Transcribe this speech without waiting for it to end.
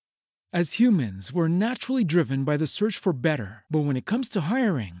As humans, we're naturally driven by the search for better. But when it comes to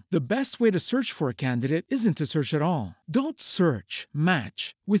hiring, the best way to search for a candidate isn't to search at all. Don't search,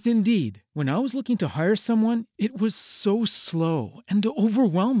 match with Indeed. When I was looking to hire someone, it was so slow and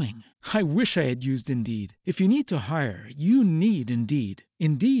overwhelming. I wish I had used Indeed. If you need to hire, you need Indeed.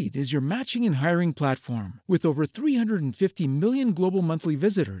 Indeed is your matching and hiring platform with over 350 million global monthly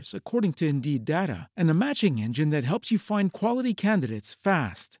visitors, according to Indeed data, and a matching engine that helps you find quality candidates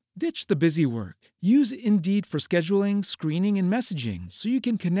fast. Ditch the busy work. Use Indeed for scheduling, screening, and messaging so you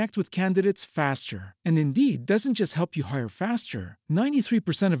can connect with candidates faster. And Indeed doesn't just help you hire faster.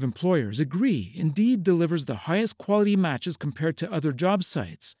 93% of employers agree Indeed delivers the highest quality matches compared to other job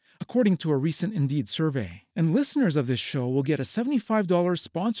sites, according to a recent Indeed survey. And listeners of this show will get a $75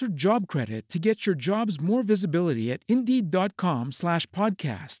 sponsored job credit to get your jobs more visibility at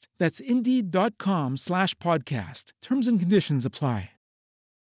Indeed.com/podcast. That's Indeed.com/podcast. Terms and conditions apply.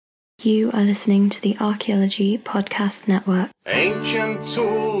 You are listening to the Archaeology Podcast Network. Ancient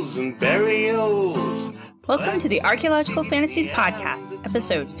tools and burials. Welcome to the Archaeological Fantasies Podcast,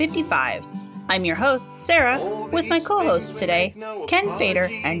 episode 55. I'm your host, Sarah, with my co-hosts today, Ken Fader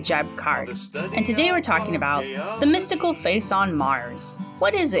and Jeb Card. And today we're talking about the mystical face on Mars.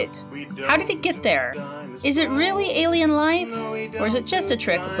 What is it? How did it get there? Is it really alien life? Or is it just a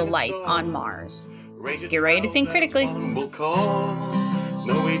trick of the light on Mars? Get ready to think critically.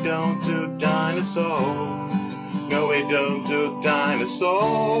 No, we don't do dinosaurs. No, we don't do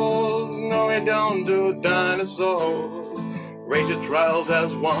dinosaurs. No, we don't do dinosaurs. Rated trials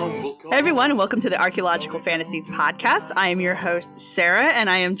as one will call. Hey everyone, and welcome to the Archaeological Fantasies Podcast. I am your host, Sarah, and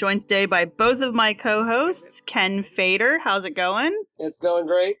I am joined today by both of my co-hosts, Ken Fader. How's it going? It's going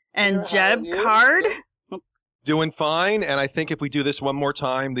great. And Jeb Card. Doing fine, and I think if we do this one more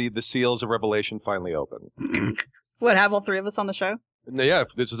time, the seals of revelation finally open. What, have all three of us on the show? Yeah,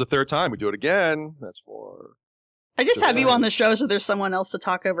 if this is the third time, we do it again. That's four. I just have you on the show so there's someone else to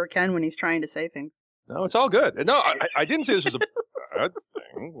talk over Ken when he's trying to say things. No, it's all good. No, I didn't say this was a bad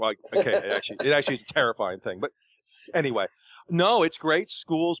thing. Like, okay, it actually is a terrifying thing. But anyway, no, it's great.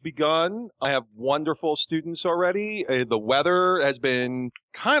 School's begun. I have wonderful students already. The weather has been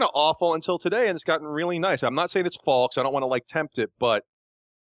kind of awful until today, and it's gotten really nice. I'm not saying it's fall because I don't want to tempt it, but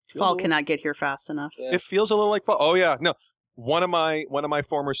fall cannot get here fast enough. Yeah. It feels a little like fall. Oh yeah, no. One of my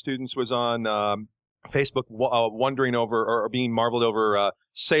former students was on Facebook wondering over or being marveled over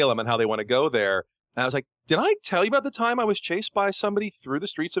Salem and how they want to go there. And I was like, did I tell you about the time I was chased by somebody through the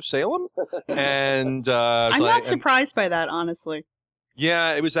streets of Salem? And I'm not surprised by that, honestly.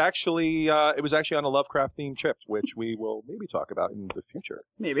 Yeah, it was actually on a Lovecraft themed trip, which we will maybe talk about in the future.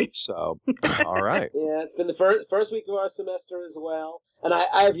 Maybe. So, all right. Yeah, it's been the first week of our semester as well, and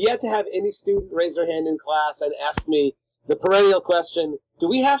I have yet to have any student raise their hand in class and ask me the perennial question: do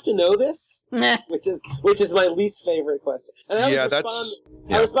we have to know this? which is my least favorite question. And I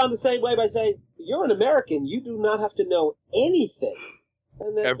respond the same way by saying, "You're an American. You do not have to know anything."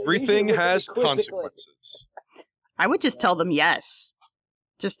 And everything has consequences. I would just tell them yes.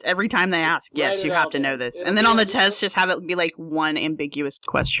 Just every time they ask, yes, you have to know this. And then on the test, just have it be like one ambiguous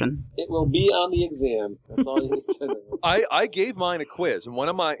question. It will be on the exam. That's all you need to know. I gave mine a quiz, and one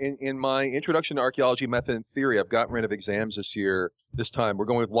of my in my Introduction to Archaeology Method and Theory, I've gotten rid of exams this time. We're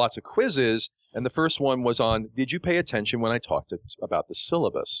going with lots of quizzes, and the first one was on, did you pay attention when I talked about the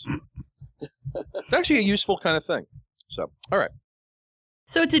syllabus? It's actually a useful kind of thing. So, all right.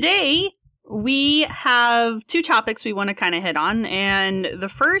 So today, we have two topics we want to kind of hit on, and the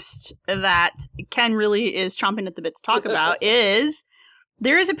first that Ken really is chomping at the bit to talk about is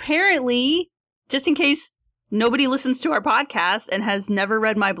there is apparently, just in case nobody listens to our podcast and has never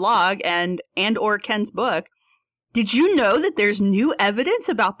read my blog and or Ken's book, did you know that there's new evidence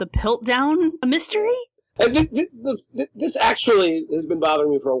about the Piltdown mystery? This actually has been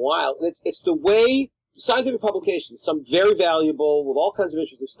bothering me for a while, and it's the way scientific publications, some very valuable with all kinds of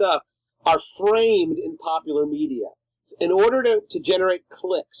interesting stuff, are framed in popular media. In order to generate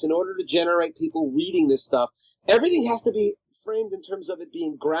clicks, in order to generate people reading this stuff, everything has to be framed in terms of it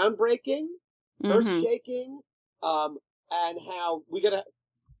being groundbreaking, earth-shaking, and how we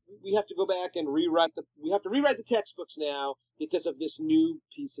have to go back and rewrite the textbooks now because of this new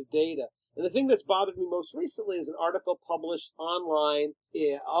piece of data. And the thing that's bothered me most recently is an article published online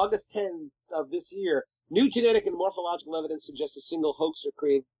August 10th of this year. New genetic and morphological evidence suggests a single hoaxer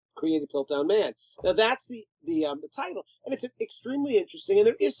created Piltdown Man. Now that's the title, and it's extremely interesting, and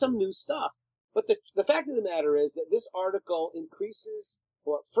there is some new stuff. But the fact of the matter is that this article increases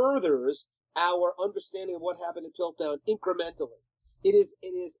or furthers our understanding of what happened in Piltdown incrementally. It is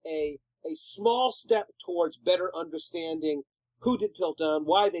a small step towards better understanding who did Piltdown,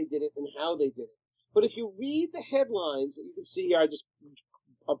 why they did it, and how they did it. But if you read the headlines, you can see here, I just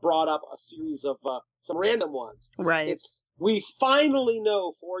brought up a series of some random ones. Right. It's, we finally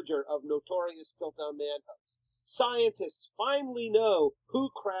know forger of notorious Piltdown Man hoax. Scientists finally know who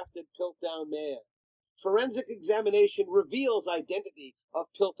crafted Piltdown Man. Forensic examination reveals identity of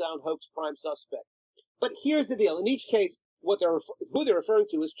Piltdown hoax prime suspect. But here's the deal. In each case, who they're referring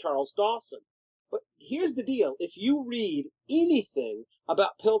to is Charles Dawson. But here's the deal. If you read anything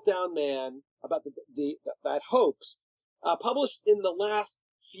about Piltdown Man, about that hoax, published in the last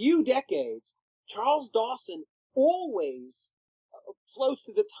few decades, Charles Dawson always floats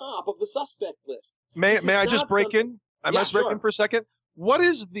to the top of the suspect list. May I just break in? I must break sure. in for a second. What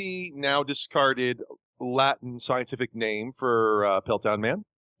is the now discarded Latin scientific name for Piltdown Man?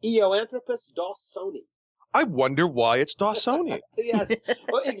 Eoanthropus dawsoni. I wonder why it's Dawsoni. Yes,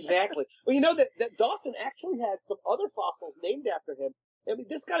 well, exactly. Well, you know that Dawson actually had some other fossils named after him. I mean,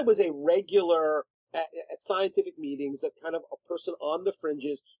 this guy was a regular at scientific meetings, a kind of a person on the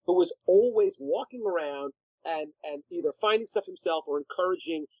fringes who was always walking around and either finding stuff himself or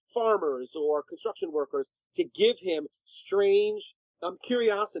encouraging farmers or construction workers to give him strange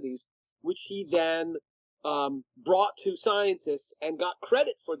curiosities, which he then brought to scientists and got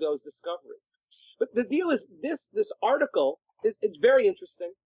credit for those discoveries. But the deal is, this article it's very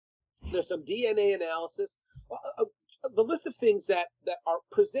interesting. There's some DNA analysis. The list of things that are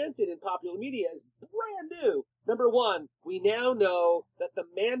presented in popular media is brand new. Number one, we now know that the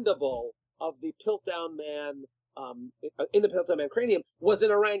mandible of the Piltdown Man, in the Piltdown Man cranium, was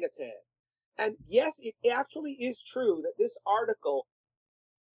an orangutan. And yes, it actually is true that this article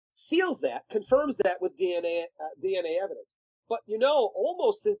seals that, confirms that with DNA evidence. But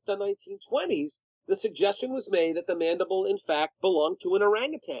almost since the 1920s, the suggestion was made that the mandible, in fact, belonged to an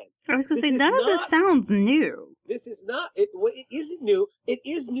orangutan. I was going to say, none of this sounds new. This is not. It isn't new. It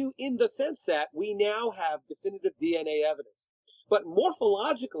is new in the sense that we now have definitive DNA evidence. But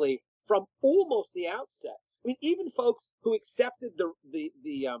morphologically, from almost the outset, I mean, even folks who accepted the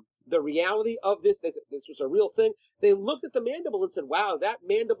reality of this was a real thing, they looked at the mandible and said, wow, that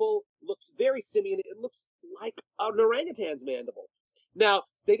mandible looks very simian. It looks like an orangutan's mandible. Now,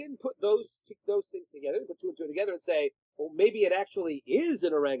 they didn't put those things together, put two and two together and say, well, maybe it actually is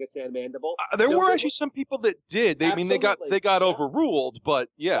an orangutan mandible. There were actually some people that did. They got overruled, but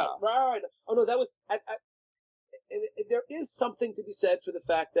yeah. Right. Oh, no, that was... there is something to be said for the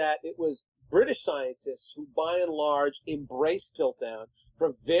fact that it was British scientists who, by and large, embraced Piltdown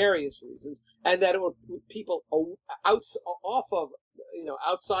for various reasons, and that it were people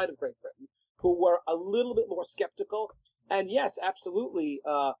outside of Great Britain who were a little bit more skeptical. And yes, absolutely,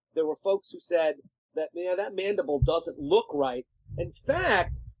 there were folks who said that that mandible doesn't look right. In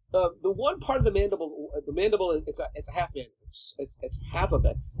fact, the one part of the mandible it's a half mandible. It's half of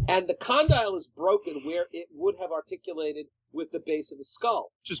it, and the condyle is broken where it would have articulated with the base of the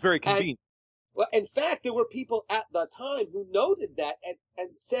skull, which is very convenient. Well, in fact, there were people at the time who noted that and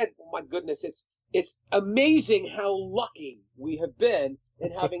said, "Oh my goodness, it's amazing how lucky we have been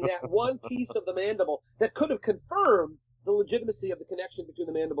in having that one piece of the mandible that could have confirmed the legitimacy of the connection between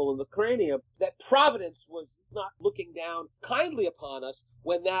the mandible and the cranium, that Providence was not looking down kindly upon us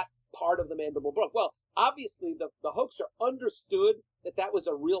when that part of the mandible broke." Well, obviously, the hoaxer understood that was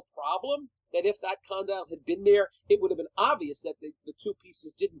a real problem, that if that condyle had been there, it would have been obvious that the two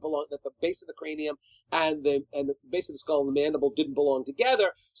pieces didn't belong, that the base of the cranium and the base of the skull and the mandible didn't belong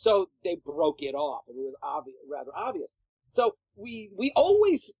together, so they broke it off, and it was rather obvious. So we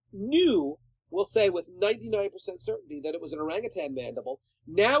always knew, we'll say with 99% certainty, that it was an orangutan mandible.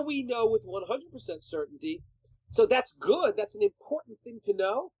 Now we know with 100% certainty, so that's good. That's an important thing to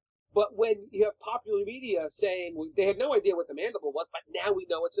know. But when you have popular media saying they had no idea what the mandible was, but now we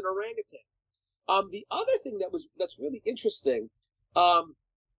know it's an orangutan. The other thing that's really interesting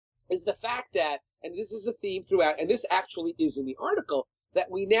is the fact that, and this is a theme throughout, and this actually is in the article,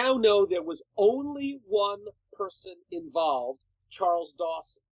 that we now know there was only one person involved, Charles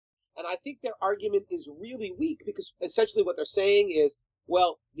Dawson. And I think their argument is really weak, because essentially what they're saying is,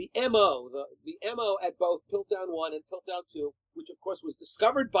 well, the MO at both Piltdown 1 and Piltdown 2, which of course was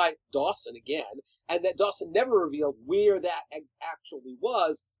discovered by Dawson again, and that Dawson never revealed where that actually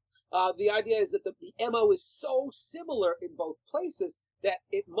was, the idea is that the MO is so similar in both places that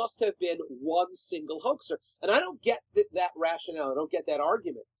it must have been one single hoaxer. And I don't get that rationale. I don't get that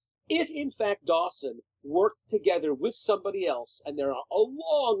argument. If, in fact, Dawson worked together with somebody else, and there are a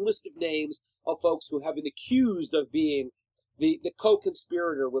long list of names of folks who have been accused of being the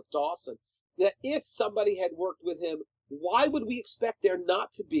co-conspirator with Dawson, that if somebody had worked with him why would we expect there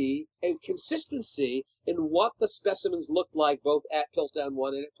not to be a consistency in what the specimens looked like both at Piltdown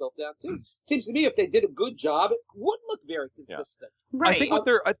 1 and at Piltdown 2? It seems to me if they did a good job, it would look very consistent. Right.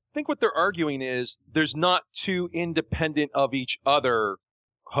 I think what they're arguing is there's not two independent of each other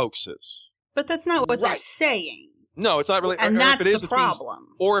hoaxes. But that's not what they're Right. saying. No, it's not really. And or that's if it is, the it's being-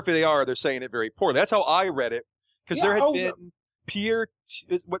 problem. or if they are, they're saying it very poorly. That's how I read it. Because Yeah, there had oh, been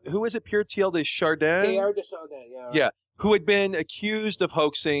who is it? Pierre Thiel de Chardin? Pierre de Chardin, yeah. Yeah, who had been accused of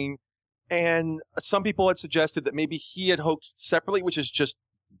hoaxing, and some people had suggested that maybe he had hoaxed separately, which is just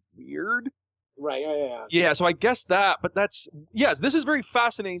weird. Right, yeah. Yeah, so I guess that, but yes, this is very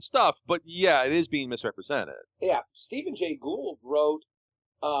fascinating stuff, but yeah, it is being misrepresented. Yeah, Stephen Jay Gould wrote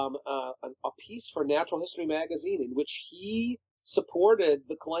a piece for Natural History magazine in which he supported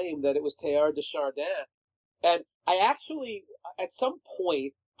the claim that it was Teilhard de Chardin. And I actually, at some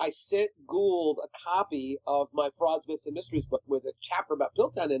point, I sent Gould a copy of my Frauds, Myths, and Mysteries book with a chapter about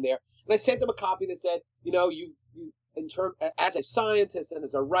Piltdown in there. And I sent him a copy that said, you as a scientist and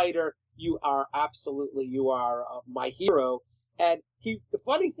as a writer, you are my hero. And the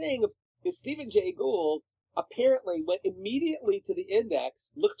funny thing is Stephen Jay Gould apparently went immediately to the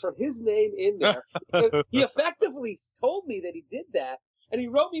index, looked for his name in there. He effectively told me that he did that. And he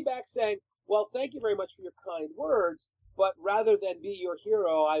wrote me back saying, well, thank you very much for your kind words, but rather than be your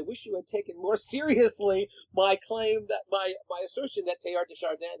hero, I wish you had taken more seriously my claim that my assertion that Teilhard de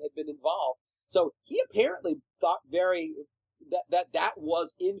Chardin had been involved. So he apparently thought that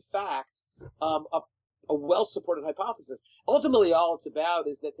was in fact a well-supported hypothesis. Ultimately, all it's about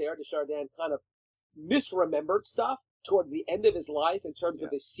is that Teilhard de Chardin kind of misremembered stuff towards the end of his life in terms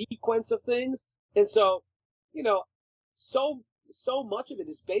of the sequence of things, and so so much of it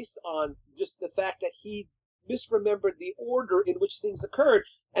is based on just the fact that he misremembered the order in which things occurred,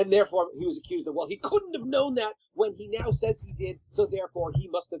 and therefore he was accused of, well, he couldn't have known that when he now says he did, so therefore he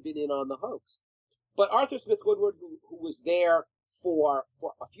must have been in on the hoax. But Arthur Smith Woodward, who was there for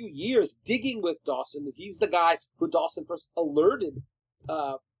a few years digging with Dawson, he's the guy who Dawson first alerted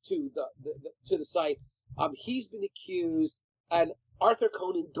to the site. He's been accused, and Arthur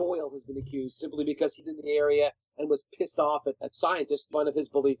Conan Doyle has been accused simply because he's in the area and was pissed off at scientists, one of his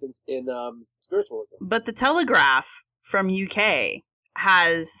belief in spiritualism. But the Telegraph from UK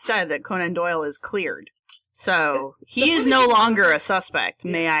has said that Conan Doyle is cleared. So he is no longer a suspect,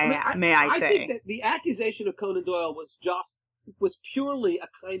 may I say. I think that the accusation of Conan Doyle was purely a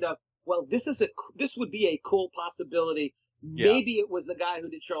kind of, well, this would be a cool possibility. Yeah. Maybe it was the guy who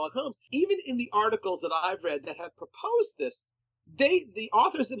did Sherlock Holmes. Even in the articles that I've read that have proposed this, the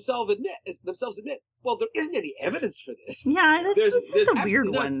authors themselves admit, well, there isn't any evidence for this. Yeah, that's just a weird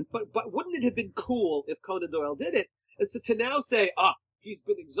one. one. But wouldn't it have been cool if Conan Doyle did it? And so to now say, he's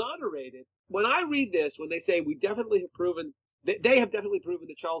been exonerated. When I read this, when they say they have definitely proven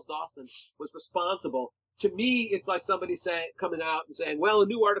that Charles Dawson was responsible, to me, it's like somebody coming out and saying, well, a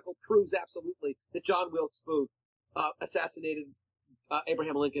new article proves absolutely that John Wilkes Booth assassinated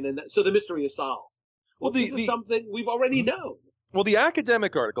Abraham Lincoln, and so the mystery is solved. Well, this is something we've already known. Well, the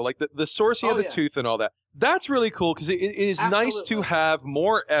academic article, like the sourcing of the tooth and all that, that's really cool because it is nice to have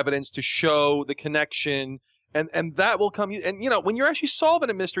more evidence to show the connection, and that will come. And when you're actually solving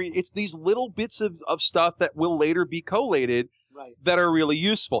a mystery, it's these little bits of stuff that will later be collated. Right. That are really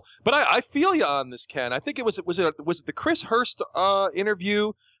useful. But I feel you on this, Ken. I think it was it the Chris Hurst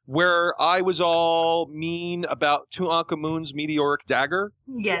interview where I was all mean about Tutankhamun's meteoric dagger?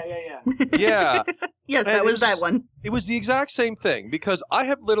 Yes. Yeah. Yes, that was that one. It was the exact same thing because I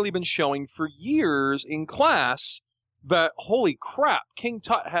have literally been showing for years in class that, holy crap, King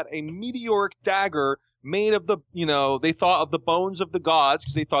Tut had a meteoric dagger made of they thought of the bones of the gods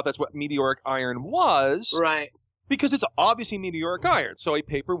because they thought that's what meteoric iron was. Right. Because it's obviously meteoric iron. So a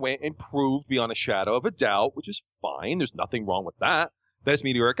paper went and proved beyond a shadow of a doubt, which is fine. There's nothing wrong with that. That's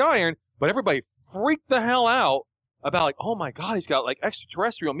meteoric iron. But everybody freaked the hell out about like, oh my God, he's got like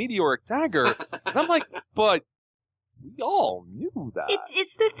extraterrestrial meteoric dagger. And I'm like, but we all knew that.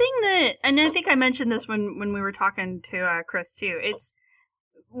 It's the thing that, and I think I mentioned this when we were talking to Chris too.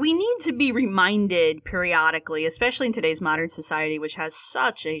 We need to be reminded periodically, especially in today's modern society, which has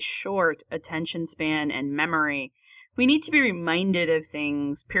such a short attention span and memory. We need to be reminded of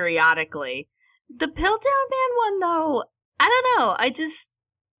things periodically. The Piltdown Man one, though, I don't know.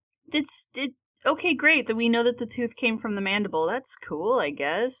 Okay, great that we know that the tooth came from the mandible. That's cool, I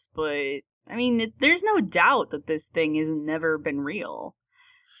guess. But, I mean, there's no doubt that this thing has never been real.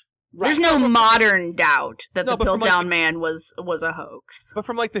 Right. There's no modern doubt that the Piltdown Man was a hoax. But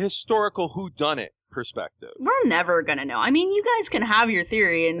from like the historical whodunit perspective. We're never gonna know. I mean, you guys can have your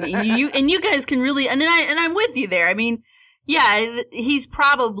theory, and you guys can really, and I'm with you there. I mean, yeah, he's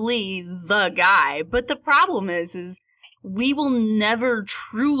probably the guy, but the problem is we will never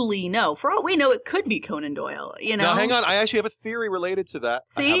truly know. For all we know, it could be Conan Doyle. You know. Now, hang on. I actually have a theory related to that.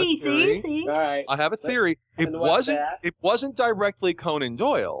 See. All right. I have a theory. And what's that? It wasn't directly Conan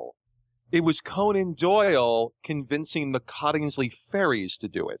Doyle. It was Conan Doyle convincing the Cottingsley fairies to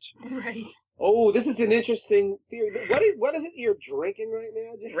do it. Right. Oh, this is an interesting theory. What is it you're drinking right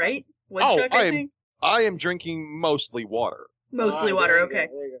now, Jay? Right. Woodchuck, I think. I am drinking mostly water. Mostly water. Okay.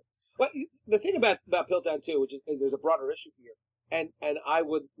 There you go. Well, the thing about Piltdown 2, which is there's a broader issue here, and I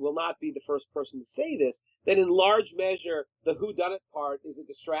will not be the first person to say this, that in large measure the whodunit part is a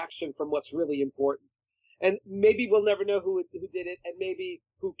distraction from what's really important. And maybe we'll never know who did it, and maybe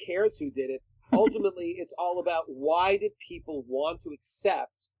who cares who did it. Ultimately, it's all about why did people want to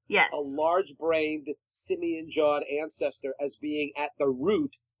accept Yes. a large-brained, simian-jawed ancestor as being at the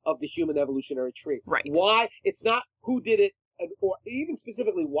root of the human evolutionary tree. Right. Why? It's not who did it, or even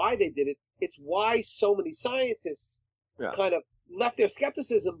specifically why they did it. It's why so many scientists kind of left their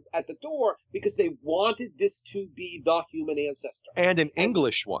skepticism at the door because they wanted this to be the human ancestor. And an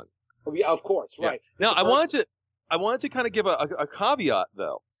English one. Yeah, of course, right. Now, I wanted to kind of give a caveat,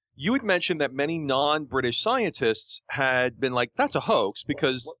 though. You had mentioned that many non-British scientists had been like, that's a hoax,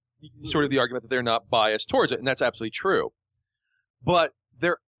 because sort of the argument that they're not biased towards it, and that's absolutely true. But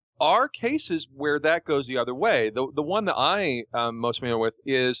there are cases where that goes the other way. The one that I am most familiar with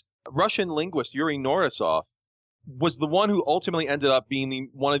is Russian linguist Yuri Norisov was the one who ultimately ended up being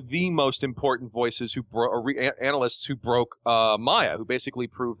one of the most important voices analysts who broke Maya, who basically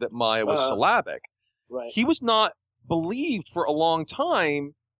proved that Maya was syllabic. Right. He was not believed for a long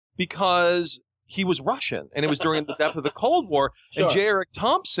time because he was Russian, and it was during the depth of the Cold War. Sure. And J. Eric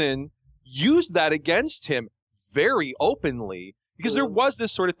Thompson used that against him very openly, because there was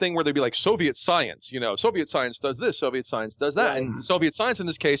this sort of thing where they'd be like, Soviet science, Soviet science does this, Soviet science does that. Right. And Soviet science, in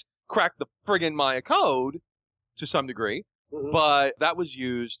this case, cracked the friggin' Maya code to some degree, but that was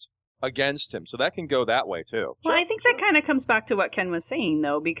used against him. So that can go that way, too. Well, I think that kind of comes back to what Ken was saying,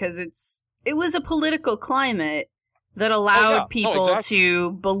 though, because it was a political climate that allowed people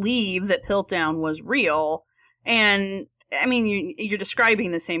to believe that Piltdown was real. And, I mean, you're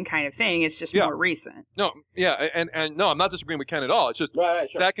describing the same kind of thing. It's just more recent. No, yeah, and no, I'm not disagreeing with Ken at all. It's just sure.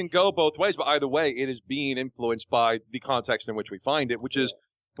 that can go both ways, but either way, it is being influenced by the context in which we find it, which is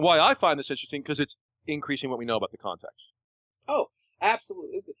why I find this interesting, because it's increasing what we know about the context. Oh,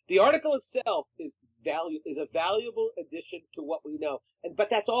 absolutely. The article itself is a valuable addition to what we know, but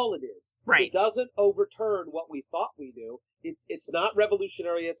that's all it is. Right. It doesn't overturn what we thought we knew. It's not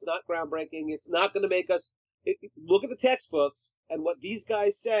revolutionary. It's not groundbreaking. It's not going to make us look at the textbooks, and what these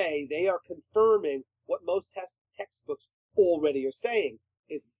guys say. They are confirming what most textbooks already are saying.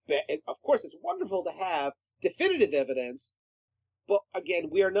 Of course, it's wonderful to have definitive evidence, but again,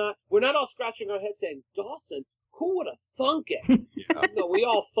 we're not all scratching our heads saying, Dawson, who would have thunk it? No, we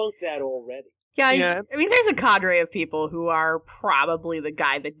all thunk that already. Yeah, I mean, there's a cadre of people who are probably the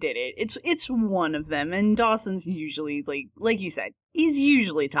guy that did it. It's one of them, and Dawson's usually, like you said, he's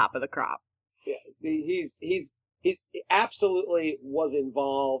usually top of the crop. Yeah, he's absolutely was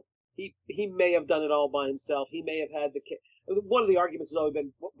involved. He may have done it all by himself. He may have had one of the arguments has always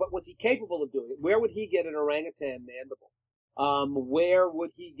been, what was he capable of doing it? Where would he get an orangutan mandible? Where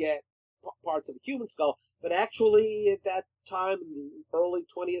would he get parts of a human skull? But actually, at that time, in the early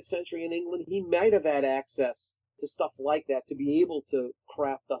 20th century in England, he might have had access to stuff like that to be able to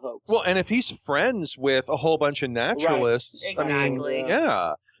craft the hoax. Well, and if he's friends with a whole bunch of naturalists, Right. Exactly. I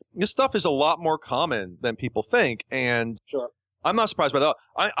mean, this stuff is a lot more common than people think, and Sure. I'm not surprised by that.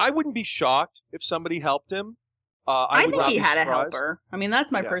 I wouldn't be shocked if somebody helped him. I would think not he be had a surprised. helper. I mean,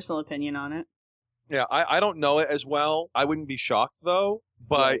 that's my personal opinion on it. Yeah, I don't know it as well. I wouldn't be shocked, though.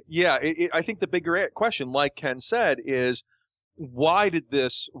 But, I think the bigger question, like Ken said, is why did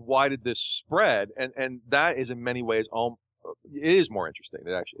this spread? And that is in many ways, it is more interesting.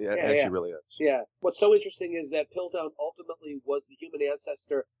 It actually really is. Yeah. What's so interesting is that Piltdown ultimately was the human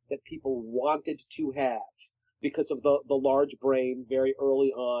ancestor that people wanted to have because of the large brain very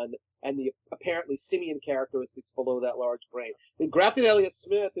early on and the apparently simian characteristics below that large brain. I mean, Grafton Elliott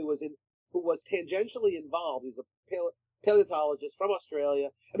Smith, who was tangentially involved, he's a paleontologist from Australia.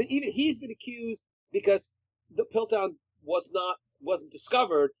 I mean, even he's been accused because the Piltdown wasn't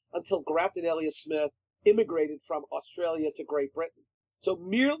discovered until Grafton Elliott Smith immigrated from Australia to Great Britain. So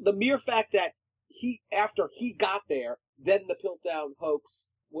the mere fact that after he got there, then the Piltdown hoax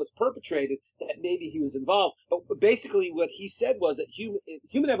was perpetrated, that maybe he was involved. But basically what he said was that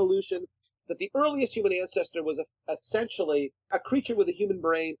human evolution, that the earliest human ancestor was essentially a creature with a human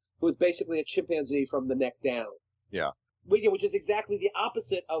brain who was basically a chimpanzee from the neck down. Yeah. Which is exactly the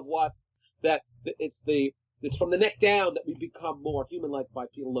opposite of what it's from the neck down that we become more human-like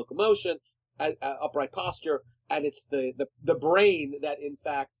bipedal locomotion, upright posture, and it's the brain that in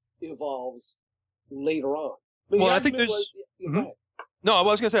fact evolves later on. Well, I think there's. No, I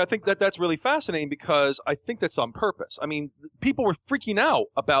was going to say, I think that's really fascinating because I think that's on purpose. I mean, people were freaking out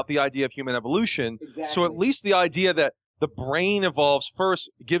about the idea of human evolution. Exactly. So at least the idea that the brain evolves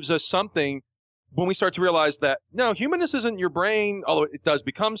first gives us something when we start to realize that, no, humanness isn't your brain, although it does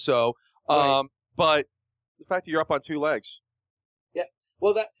become so. Right. But the fact that you're up on two legs. Yeah.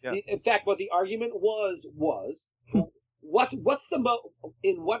 Well, in fact, what the argument was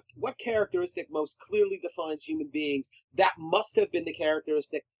what characteristic most clearly defines human beings? That must have been the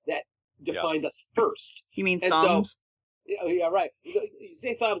characteristic that defined us first. You mean thumbs? Yeah, right. You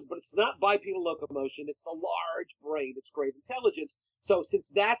say thumbs, but it's not bipedal locomotion. It's a large brain. It's great intelligence. So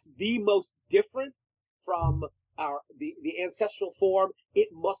since that's the most different from the ancestral form, it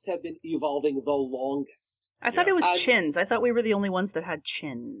must have been evolving the longest. I thought it was chins. I thought we were the only ones that had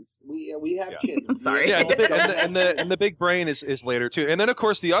chins. We have chins. I'm sorry. Yeah, and the big brain is later too. And then of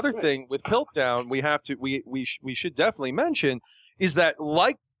course the other thing with Piltdown we should definitely mention is that,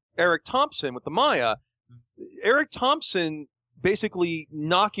 like Eric Thompson with the Maya, Eric Thompson basically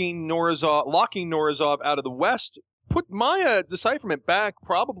locking Norizov out of the West put Maya decipherment back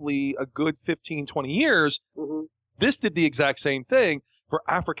probably a good 15, 20 years. Mm-hmm. This did the exact same thing for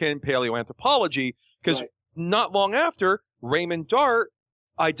African paleoanthropology because not long after, Raymond Dart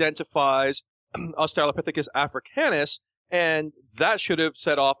identifies Australopithecus africanus, and that should have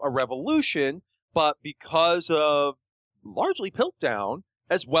set off a revolution, but because of largely Piltdown,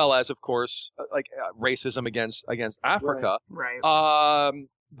 as well as, of course, racism against Africa,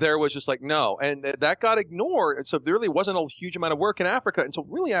 there was just like, no. And that got ignored. And so there really wasn't a huge amount of work in Africa until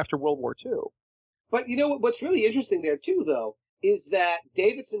really after World War II. But you know what's really interesting there, too, though, is that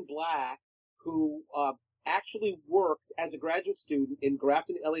Davidson Black, who actually worked as a graduate student in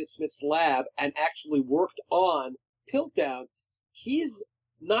Grafton Elliott Smith's lab and actually worked on Piltdown, he's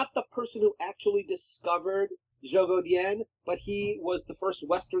not the person who actually discovered Zhougou-Dian, but he was the first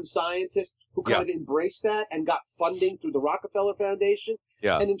Western scientist who kind of embraced that and got funding through the Rockefeller Foundation.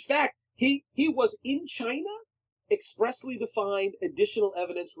 Yeah. And in fact, he was in China expressly to find additional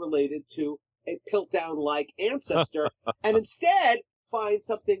evidence related to a Piltdown-like ancestor, and instead find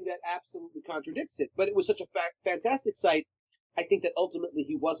something that absolutely contradicts it. But it was such a fantastic sight, I think that ultimately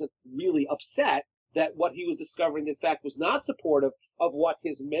he wasn't really upset that what he was discovering, in fact, was not supportive of what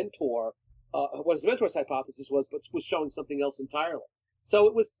his mentor's hypothesis was, but was showing something else entirely.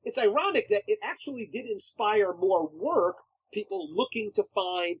 So it's ironic that it actually did inspire more work, people looking to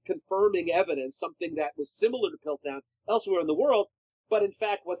find confirming evidence, something that was similar to Piltdown elsewhere in the world. But in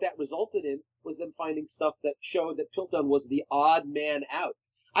fact, what that resulted in was them finding stuff that showed that Piltdown was the odd man out.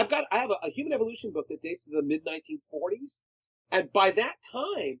 I have a human evolution book that dates to the mid-1940s. And by that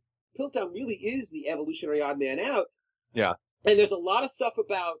time, Piltdown really is the evolutionary odd man out. Yeah. And there's a lot of stuff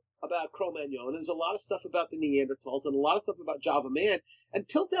about Cro-Magnon, and there's a lot of stuff about the Neanderthals, and a lot of stuff about Java Man. And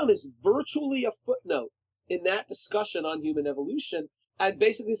Piltdown is virtually a footnote in that discussion on human evolution, and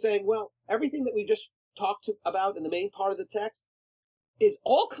basically saying, well, everything that we just talked about in the main part of the text is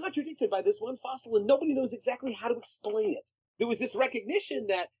all contradicted by this one fossil, and nobody knows exactly how to explain it. There was this recognition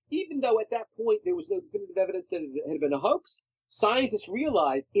that even though at that point there was no definitive evidence that it had been a hoax, scientists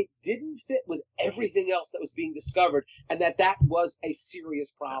realized it didn't fit with everything else that was being discovered, and that was a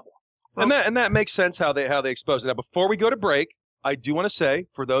serious problem. And that makes sense how they expose it. Now, before we go to break, I do want to say,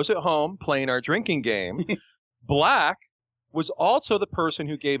 for those at home playing our drinking game, Black was also the person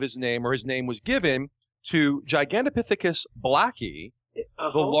who gave his name, or his name was given, to Gigantopithecus blacki,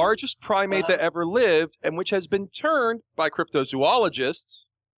 the largest primate that ever lived, and which has been turned by cryptozoologists.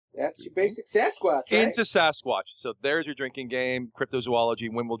 That's your basic Sasquatch, right? Into Sasquatch. So there's your drinking game,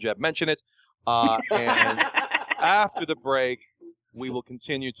 cryptozoology. When will Jeb mention it? And after the break, we will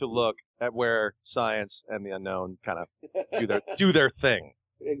continue to look at where science and the unknown kind of do their thing.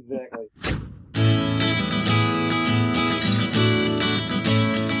 Exactly.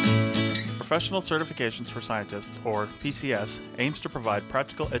 Professional Certifications for Scientists, or PCS, aims to provide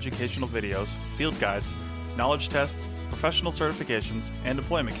practical educational videos, field guides, knowledge tests, professional certifications, and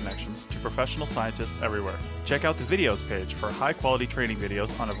employment connections to professional scientists everywhere. Check out the videos page for high-quality training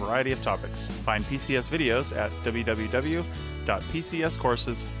videos on a variety of topics. Find PCS videos at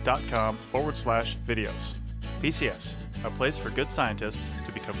www.pcscourses.com/videos. PCS, a place for good scientists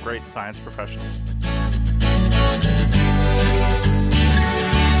to become great science professionals.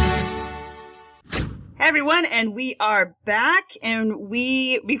 everyone, and we are back. And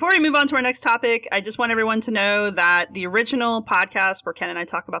before we move on to our next topic, I just want everyone to know that the original podcast where Ken and I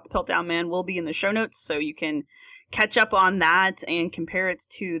talk about the Piltdown Man will be in the show notes, so you can catch up on that and compare it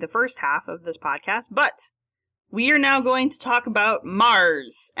to the first half of this podcast. But we are now going to talk about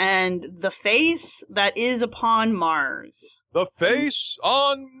Mars and the face that is upon Mars. The face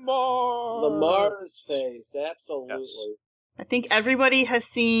on Mars. The Mars face, absolutely. Yes. I think everybody has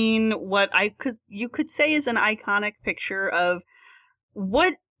seen what you could say is an iconic picture of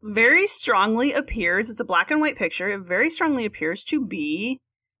what very strongly appears, it's a black and white picture, it very strongly appears to be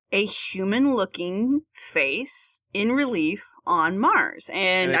a human-looking face in relief on Mars.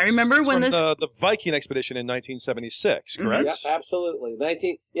 And I remember when this... the Viking expedition in 1976, correct? Yep, absolutely.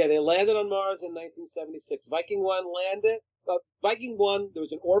 They landed on Mars in 1976. Viking 1 landed. Viking 1, there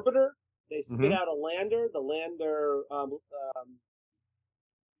was an orbiter. They spit out a lander. The lander,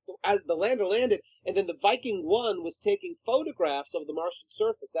 as the lander landed, and then the Viking 1 was taking photographs of the Martian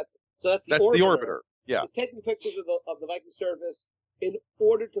surface. That's the orbiter. Yeah, it was taking pictures of the Viking surface in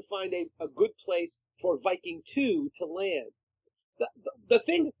order to find a good place for Viking 2 to land. The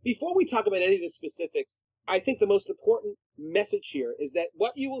thing, before we talk about any of the specifics, I think the most important message here is that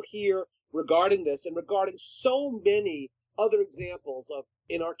what you will hear regarding this and regarding so many other examples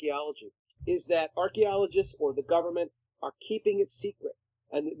in archaeology is that archaeologists or the government are keeping it secret.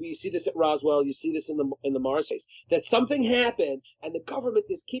 And you see this at Roswell, you see this in the Mars case, that something happened and the government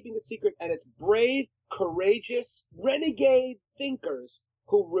is keeping it secret, and it's brave, courageous, renegade thinkers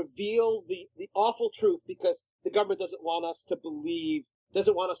who reveal the awful truth because the government doesn't want us to believe,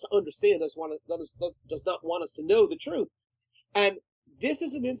 doesn't want us to understand, does not want us to know the truth. And this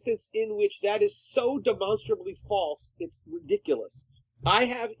is an instance in which that is so demonstrably false, it's ridiculous. I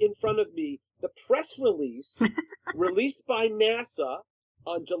have in front of me the press release released by NASA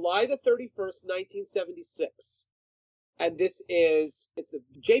on July the 31st, 1976. And it's the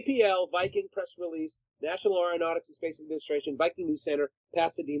JPL Viking press release, National Aeronautics and Space Administration, Viking News Center,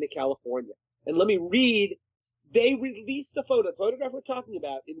 Pasadena, California. And let me read, they released the photograph we're talking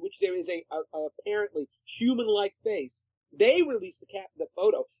about, in which there is a apparently human-like face. They released the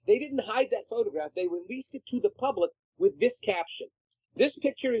photo. They didn't hide that photograph. They released it to the public with this caption. This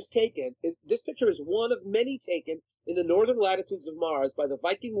picture is one of many taken in the northern latitudes of Mars by the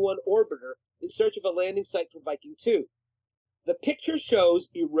Viking 1 orbiter in search of a landing site for Viking 2. The picture shows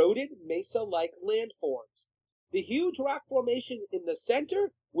eroded mesa-like landforms. The huge rock formation in the center,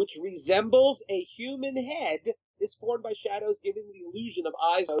 which resembles a human head, is formed by shadows giving the illusion of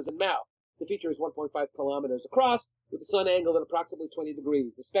eyes, nose, and mouth. The feature is 1.5 kilometers across, with the sun angled at approximately 20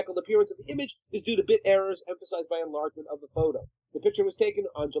 degrees. The speckled appearance of the image is due to bit errors emphasized by enlargement of the photo. The picture was taken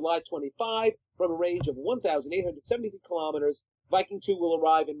on July 25 from a range of 1,873 kilometers. Viking 2 will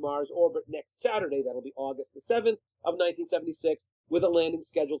arrive in Mars orbit next Saturday. That'll be August the 7th of 1976, with a landing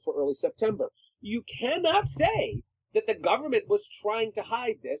scheduled for early September. You cannot say that the government was trying to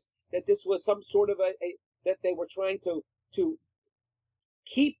hide this, that this was some sort of that they were trying to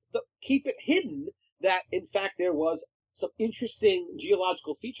keep it hidden, that in fact there was some interesting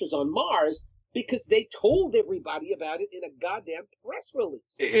geological features on Mars, because they told everybody about it in a goddamn press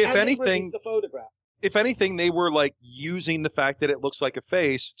release. If anything, the photograph. If anything, they were like using the fact that it looks like a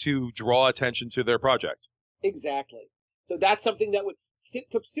face to draw attention to their project. Exactly. So that's something that would,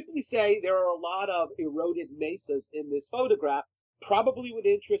 to simply say there are a lot of eroded mesas in this photograph, probably would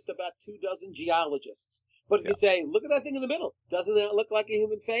interest about 24 geologists. But if you say, look at that thing in the middle, doesn't that look like a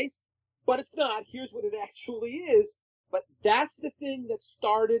human face? But it's not. Here's what it actually is. But that's the thing that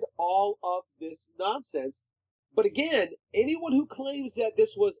started all of this nonsense. But again, anyone who claims that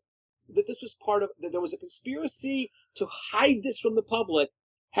this was part of, that there was a conspiracy to hide this from the public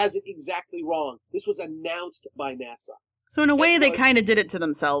has it exactly wrong. This was announced by NASA. So in a way, they kind of did it to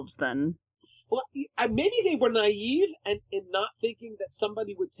themselves then. Well, maybe they were naive and in not thinking that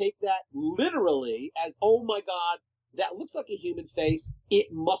somebody would take that literally as, oh my God, that looks like a human face. It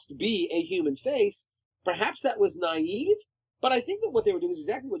must be a human face. Perhaps that was naive, but I think that what they were doing is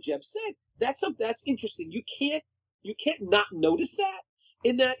exactly what Jeb said. That's interesting. You can't not notice that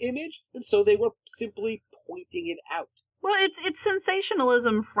in that image, and so they were simply pointing it out. Well, it's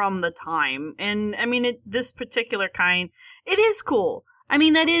sensationalism from the time, and I mean, this particular kind, it is cool. I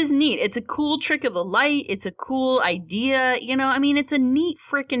mean, that is neat. It's a cool trick of the light. It's a cool idea. You know, I mean, it's a neat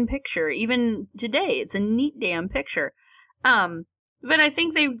frickin' picture. Even today, it's a neat damn picture. But I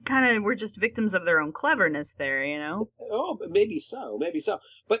think they kind of were just victims of their own cleverness there, you know? Oh, maybe so.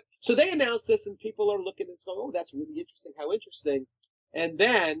 But, so they announced this, and people are looking and going, oh, that's really interesting. How interesting. And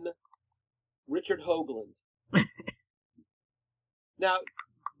then, Richard Hoagland. Now,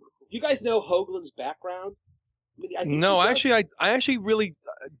 you guys know Hoagland's background? I mean, I think No, he does. actually, I actually really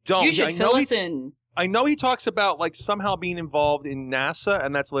don't. You should I fill know us in. I know he talks about like somehow being involved in NASA,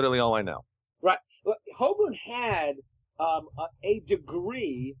 and that's literally all I know. Right. Well, Hoagland had a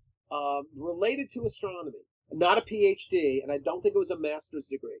degree related to astronomy, not a PhD, and I don't think it was a master's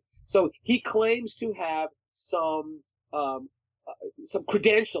degree. So he claims to have some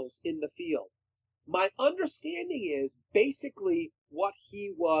credentials in the field. My understanding is basically what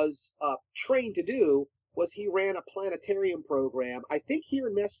he was trained to do was he ran a planetarium program, I think here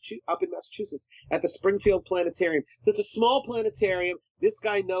in up in Massachusetts at the Springfield Planetarium. So it's a small planetarium. This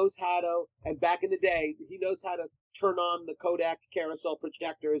guy knows how to, and back in the day, he knows how to turn on the Kodak carousel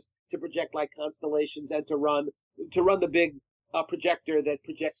projectors to project like constellations and to run the big projector that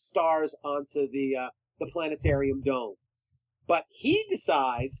projects stars onto the planetarium dome. But he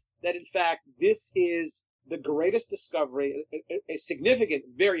decides that in fact this is the greatest discovery, a significant,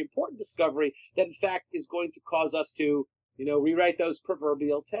 very important discovery that in fact is going to cause us to, rewrite those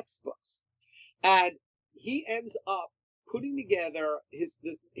proverbial textbooks. And he ends up putting together his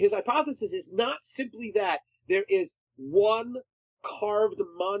hypothesis is not simply that there is one carved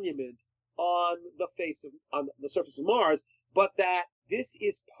monument on the surface of Mars, but that this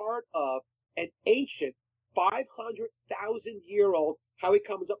is part of an ancient 500,000-year-old, how he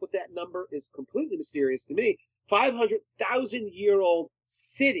comes up with that number is completely mysterious to me, 500,000-year-old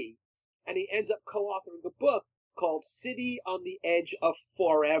city, and he ends up co-authoring a book called City on the Edge of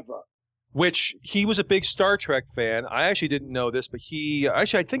Forever. Which he was a big Star Trek fan. I actually didn't know this, but I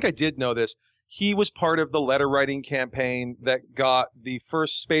think I did know this. He was part of the letter writing campaign that got the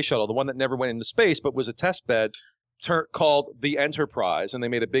first space shuttle, the one that never went into space but was a test bed, called the Enterprise, and they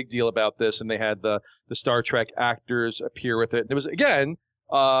made a big deal about this, and they had the Star Trek actors appear with it. And it was, again,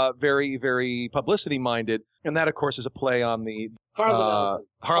 very, very publicity-minded, and that, of course, is a play on the Harlan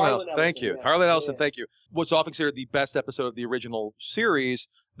Ellison. Thank you. Yeah. Harlan Ellison, Yeah. thank you. What's often considered the best episode of the original series,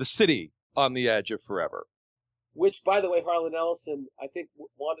 The City on the Edge of Forever. Which, by the way, Harlan Ellison, I think,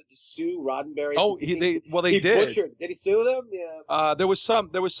 wanted to sue Roddenberry. Oh, he they did. Butchered. Did he sue them? Yeah. There was some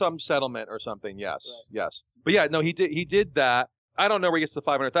settlement or something. Yes, yes. But yeah, no, he did that. I don't know where he gets the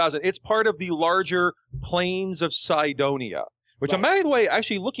 500,000. It's part of the larger Plains of Cydonia, which I'm, by the way,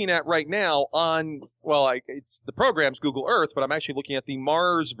 actually looking at right now on, it's the program's Google Earth, but I'm actually looking at the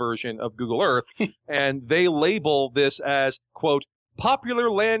Mars version of Google Earth, and they label this as, quote, popular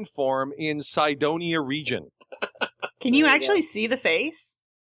landform in Cydonia region. Can you actually see the face?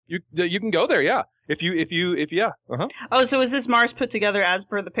 You can go there, yeah. If yeah. Uh-huh. Oh, so is this Mars put together as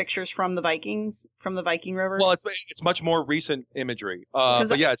per the pictures from the Vikings, from the Viking River? Well, it's much more recent imagery.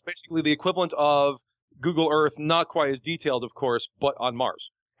 But yeah, it's basically the equivalent of Google Earth, not quite as detailed, of course, but on Mars.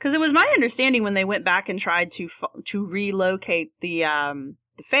 Because it was my understanding when they went back and tried to relocate the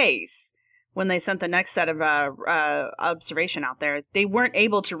face, when they sent the next set of observation out there, they weren't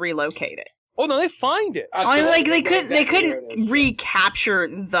able to relocate it. Oh no, they find it. They couldn't recapture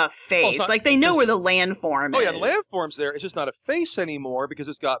the face. They know where the landform is. Oh yeah, the landform's there. It's just not a face anymore because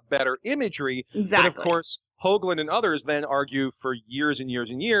it's got better imagery. Exactly. But of course, Hoagland and others then argue for years and years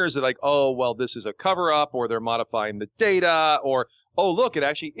and years that this is a cover-up, or they're modifying the data, or look, it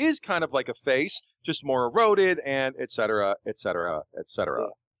actually is kind of like a face, just more eroded, and et cetera, et cetera, et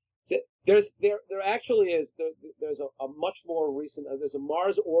cetera. Yeah. So there actually is there's a much more recent there's a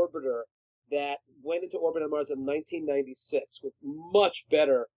Mars orbiter that went into orbit on Mars in 1996 with much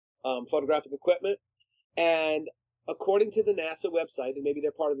better photographic equipment. And according to the NASA website, and maybe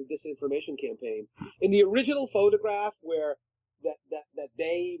they're part of the disinformation campaign, in the original photograph that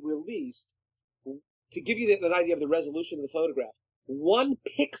they released, to give you an idea of the resolution of the photograph, 1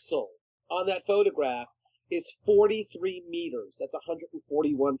 pixel on that photograph is 43 meters. That's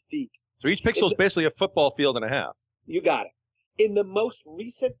 141 feet. So each pixel is basically a football field and a half. You got it. In the most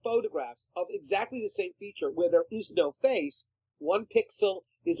recent photographs of exactly the same feature, where there is no face, 1 pixel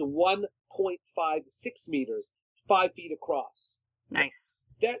is 1.56 meters, 5 feet across. Nice.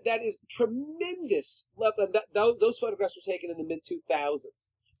 That is tremendous. Those photographs were taken in the mid-2000s.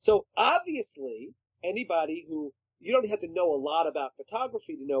 So obviously, anybody who, you don't have to know a lot about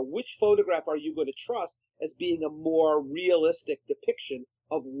photography to know which photograph are you going to trust as being a more realistic depiction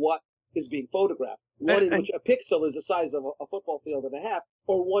of what is being photographed. One in which a pixel is the size of a football field and a half,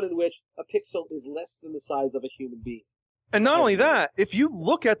 or one in which a pixel is less than the size of a human being. And not only that, if you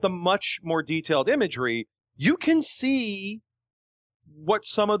look at the much more detailed imagery, you can see what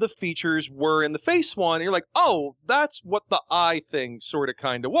some of the features were in the face one. And you're like, oh, that's what the eye thing sort of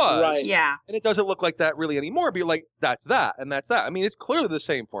kind of was. Right. Yeah. And it doesn't look like that really anymore, but you're like, that's that, and that's that. I mean, it's clearly the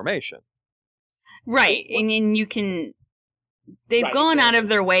same formation. Right. And then you can they've Right, gone out exactly. of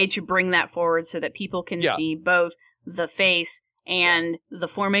their way to bring that forward so that people can Yeah. see both the face and the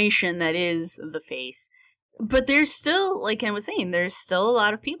formation that is the face. But there's still, like Ken was saying, there's still a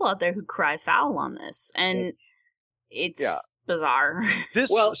lot of people out there who cry foul on this, and Yes. it's Yeah. bizarre.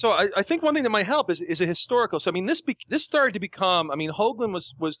 Well- So I think one thing that might help is a historical. So I mean, this started to become. I mean, Hoagland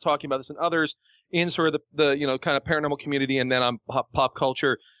was talking about this, and others in sort of the kind of paranormal community, and then on pop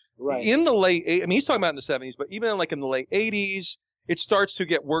culture. Right. In the late, I mean, he's talking about in the 70s, but even like in the late 80s, it starts to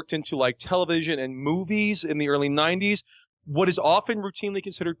get worked into like television and movies in the early 90s. What is often routinely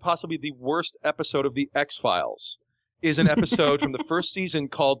considered possibly the worst episode of the X-Files is an episode from the first season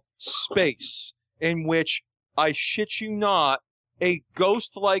called Space, in which, I shit you not, a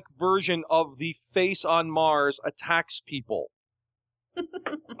ghost-like version of the face on Mars attacks people.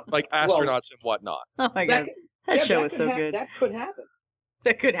 Like astronauts and whatnot. Oh my god, that yeah, show was so could good. That could happen.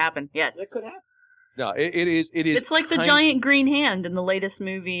 That could happen. Yes, That could happen. No, it is. it's like the giant green hand in the latest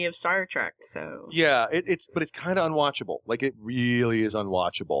movie of Star Trek. So Yeah, but it's kind of unwatchable. Like, it really is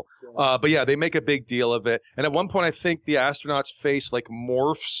unwatchable. But yeah, they make a big deal of it. And at one point, I think the astronaut's face like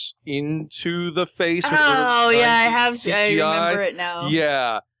morphs into the face. with oh their yeah, I have. CGI. I remember it now.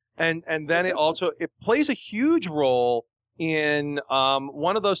 Yeah, and then it plays a huge role in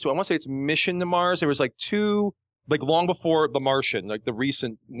one of those two. I want to say it's Mission to Mars. There was like two, like long before The Martian, like the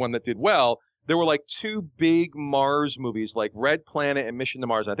recent one that did well. There were like two big Mars movies, like Red Planet and Mission to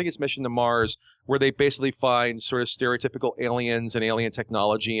Mars. And I think it's Mission to Mars, where they basically find sort of stereotypical aliens and alien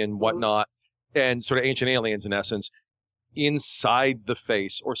technology and whatnot, and sort of ancient aliens in essence, inside the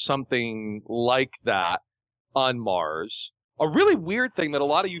face or something like that on Mars. A really weird thing that a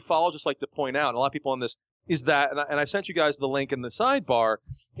lot of ufologists like to point out, and a lot of people on this, is that, and I sent you guys the link in the sidebar,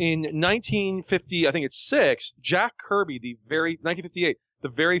 in 1950, I think it's 6, Jack Kirby, 1958, the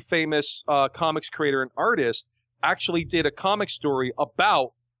very famous comics creator and artist, actually did a comic story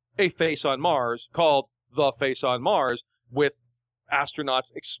about a face on Mars called The Face on Mars, with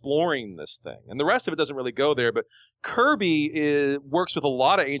astronauts exploring this thing. And the rest of it doesn't really go there, but Kirby works with a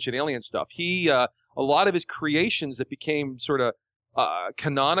lot of ancient alien stuff. A lot of his creations that became sort of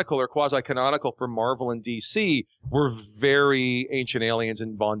canonical or quasi-canonical for Marvel and DC were very Ancient Aliens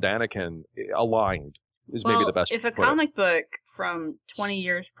and Von Daniken aligned. Is maybe the best. If a way to put it. comic book from 20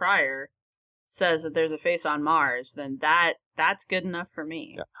 years prior says that there's a face on Mars, then that's good enough for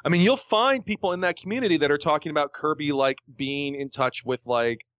me. Yeah. I mean, you'll find people in that community that are talking about Kirby like being in touch with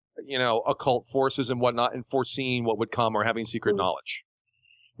like, occult forces and whatnot, and foreseeing what would come or having secret knowledge.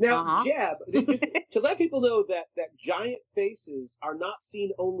 Now, Jeb, just to let people know that giant faces are not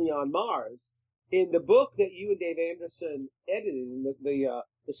seen only on Mars. In the book that you and Dave Anderson edited, in the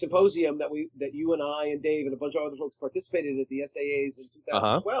symposium that you and I and Dave and a bunch of other folks participated in at the SAAs in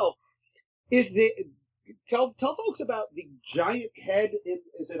 2012, tell folks about the giant head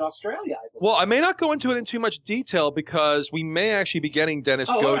is in Australia, I believe. Well, I may not go into it in too much detail because we may actually be getting Dennis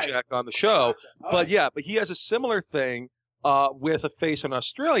Gojek on the show. But he has a similar thing with a face in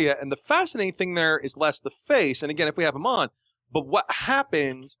Australia. And the fascinating thing there is less the face. And again, if we have him on, but what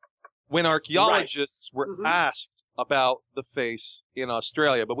happened when archaeologists were asked about the face in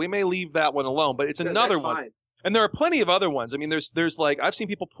Australia. But we may leave that one alone. But it's another one. Fine. And there are plenty of other ones. I mean, there's like, I've seen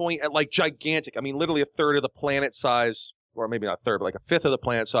people point at like gigantic, I mean, literally a third of the planet size, or maybe not a third, but like a fifth of the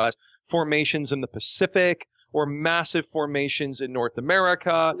planet size formations in the Pacific, or massive formations in North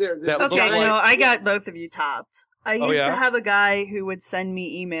America. I got both of you topped. I used yeah? to have a guy who would send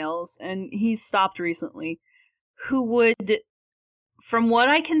me emails, and he's stopped recently, who would, from what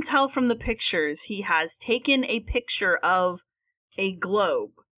I can tell from the pictures, he has taken a picture of a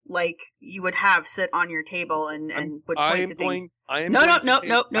globe, like you would have sit on your table and would point to things. I'm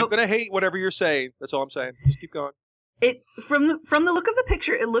going to hate whatever you're saying. That's all I'm saying. Just keep going. It from the look of the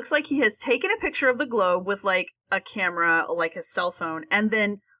picture, it looks like he has taken a picture of the globe with like a camera, like a cell phone, and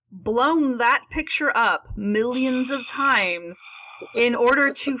then blown that picture up millions of times in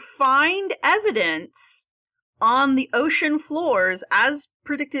order to find evidence on the ocean floors, as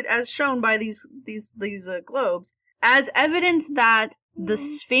predicted, as shown by these globes, as evidence that the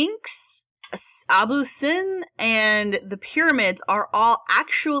Sphinx, Abu Sin, and the pyramids are all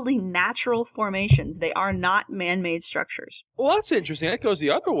actually natural formations. They are not man-made structures. Well, that's interesting. That goes the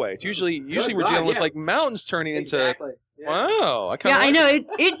other way. It's usually we're dealing with like mountains turning into. Wow, I know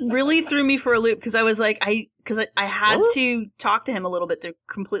it really threw me for a loop because I was like, I had to talk to him a little bit to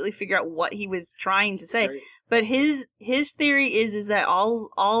completely figure out what he was trying to say. Great. But his theory is that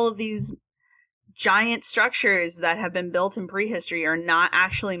all of these giant structures that have been built in prehistory are not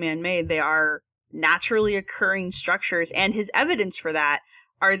actually man-made. They are naturally occurring structures, and his evidence for that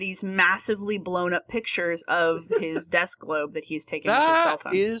are these massively blown up pictures of his desk globe that he's taken with his cell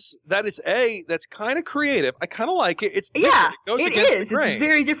phone. That's kind of creative. I kind of like it. It's different. Yeah, It goes it against is. the grain. It's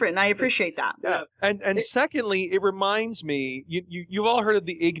very different, and I appreciate that. Yeah. And secondly, it reminds me, you've all heard of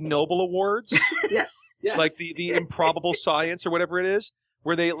the Ig Nobel Awards? Yes. Like the improbable science or whatever it is,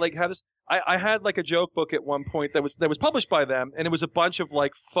 where they like have this. I had like a joke book at one point that was published by them, and it was a bunch of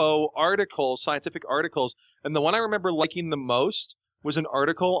like faux articles, scientific articles, and the one I remember liking the most was an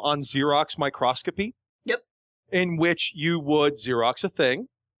article on Xerox microscopy. Yep. In which you would Xerox a thing,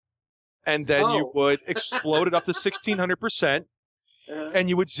 and then you would explode it up to 1600%, and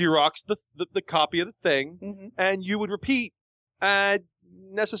you would Xerox the copy of the thing, and you would repeat ad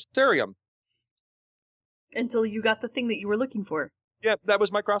necessarium until you got the thing that you were looking for. Yeah, that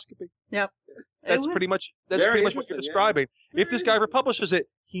was microscopy. Yep. That's pretty much what you're describing. If this guy ever publishes it,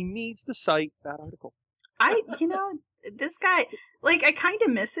 he needs to cite that article. This guy, like, I kind of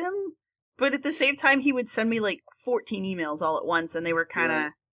miss him, but at the same time, he would send me like 14 emails all at once, and they were kind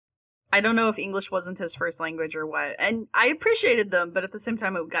of, I don't know if English wasn't his first language or what, and I appreciated them, but at the same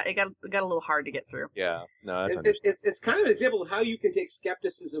time, it got a little hard to get through. Yeah, no, that's it's kind of an example of how you can take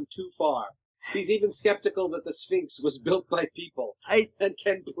skepticism too far. He's even skeptical that the Sphinx was built by people, and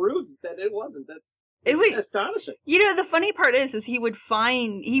can prove that it wasn't. It's astonishing. The funny part is he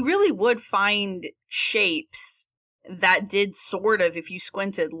really would find shapes that did sort of, if you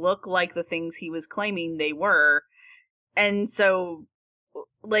squinted, look like the things he was claiming they were. And so,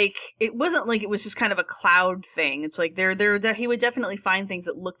 like, it wasn't like it was just kind of a cloud thing. It's like he would definitely find things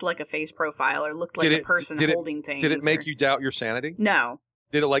that looked like a face profile or looked like a person holding things. Did it make you doubt your sanity? No.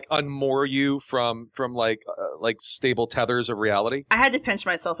 Did it like unmoor you from like stable tethers of reality? I had to pinch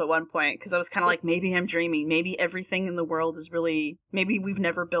myself at one point because I was kind of like, maybe I'm dreaming. Maybe everything in the world is really. Maybe we've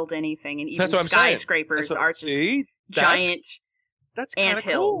never built anything, and even skyscrapers are just giant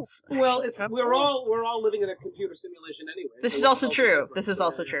anthills. Cool. Well, we're all living in a computer simulation anyway. This is also true. This is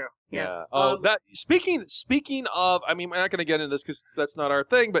also true. Yes. Yeah. Speaking of, I mean, we're not going to get into this because that's not our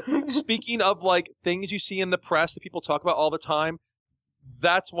thing. But speaking of like things you see in the press that people talk about all the time.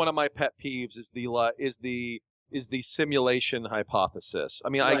 That's one of my pet peeves is the simulation hypothesis. I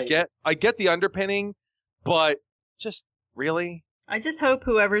mean, right. I get the underpinning, but just really. I just hope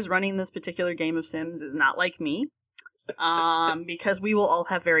whoever's running this particular game of Sims is not like me, because we will all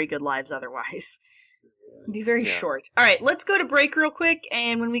have very good lives otherwise. It'll be very short. All right, let's go to break real quick,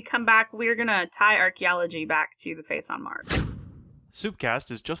 and when we come back, we're gonna tie archaeology back to the face on Mars.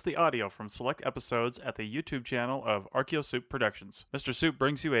 Soupcast is just the audio from select episodes at the YouTube channel of ArchaeoSoup Productions. Mr. Soup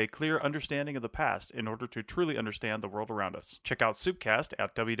brings you a clear understanding of the past in order to truly understand the world around us. Check out Soupcast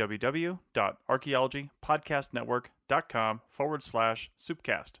at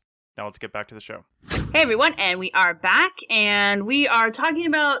www.archaeologypodcastnetwork.com/Soupcast. Now let's get back to the show. Hey everyone, and we are back, and we are talking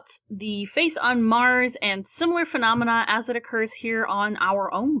about the face on Mars and similar phenomena as it occurs here on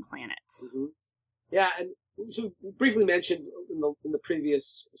our own planet. Mm-hmm. Yeah, and so we briefly mentioned in the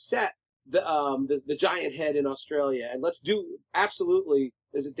previous set the giant head in Australia, and let's do absolutely.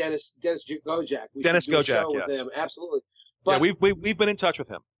 Is it Dennis Gojak? Dennis Gojak, yes. With him, absolutely. But yeah, we've been in touch with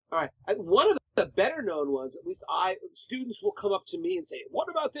him. All right, one of the better known ones, at least students will come up to me and say, "What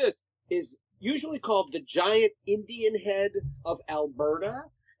about this?" Is usually called the giant Indian head of Alberta,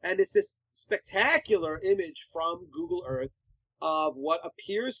 and it's this spectacular image from Google Earth of what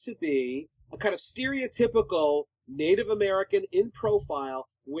appears to be a kind of stereotypical Native American in profile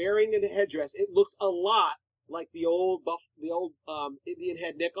wearing a headdress. It looks a lot like the old Indian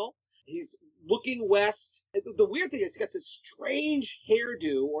head nickel. He's looking west. The weird thing is he's got this strange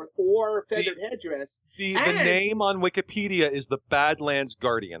hairdo or feathered headdress. The name on Wikipedia is the Badlands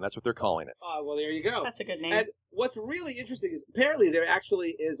Guardian. That's what they're calling it. Well, there you go. That's a good name. And what's really interesting is apparently there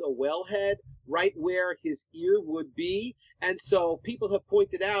actually is a wellhead right where his ear would be. And so people have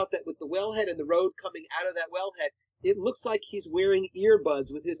pointed out that with the wellhead and the road coming out of that wellhead, it looks like he's wearing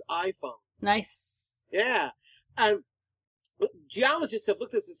earbuds with his iPhone. Nice. Yeah. And geologists have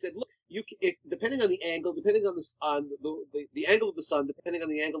looked at this and said, look, depending on the angle, depending on the angle of the sun, depending on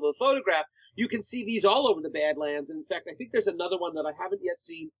the angle of the photograph, you can see these all over the Badlands. And in fact, I think there's another one that I haven't yet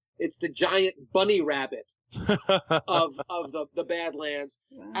seen. It's the giant bunny rabbit of the Badlands.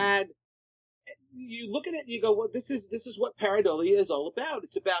 Wow. And you look at it and you go, well, this is what pareidolia is all about.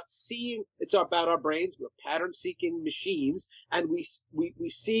 It's about seeing. It's about our brains. We're pattern-seeking machines, and we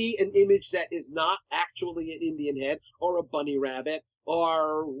see an image that is not actually an Indian head or a bunny rabbit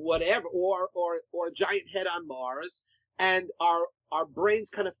or whatever, or a giant head on Mars, and our brains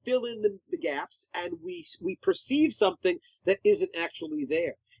kind of fill in the gaps, and we perceive something that isn't actually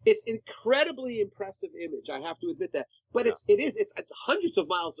there. It's incredibly impressive image. I have to admit that, but it's hundreds of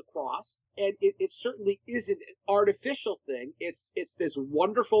miles across, and it certainly isn't an artificial thing. It's this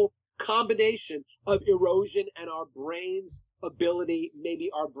wonderful combination of erosion and our brain's ability,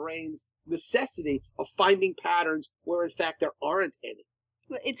 maybe our brain's necessity of finding patterns where in fact there aren't any.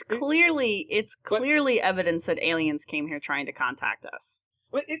 It's clearly evidence that aliens came here trying to contact us.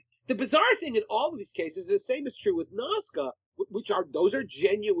 But the bizarre thing in all of these cases, the same is true with Nazca, those are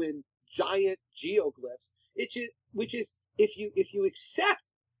genuine giant geoglyphs. Which is if you accept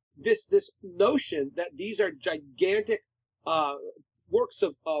this notion that these are gigantic works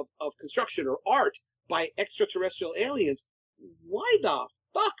of construction or art by extraterrestrial aliens, why the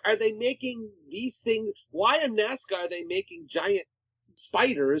fuck are they making these things? Why in Nazca are they making giant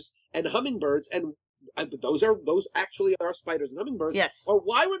spiders and hummingbirds and those actually are spiders and hummingbirds? Yes. Or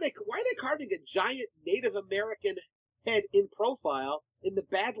why are they carving a giant Native American head in profile in the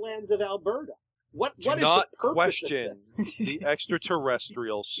Badlands of Alberta? What is the purpose question of this? the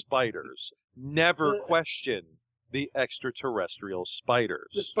extraterrestrial spiders. Never question the extraterrestrial spiders.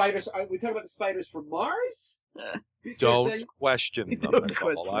 The spiders. Are we talking about the spiders from Mars? Don't question them. Don't That's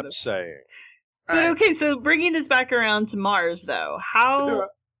all question I'm them. saying. But okay, so bringing this back around to Mars, though, how...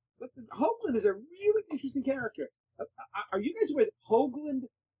 But Hoagland is a really interesting character. Are you guys aware that Hoagland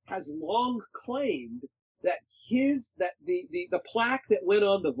has long claimed that the plaque that went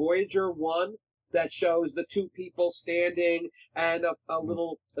on the Voyager 1 that shows the two people standing and a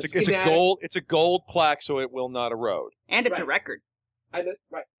little It's a gold plaque, so it will not erode. And it's a record.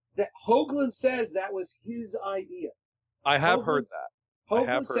 Right. That Hoagland says that was his idea. I have heard that.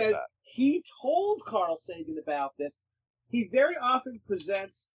 Hoagland says he told Carl Sagan about this. He very often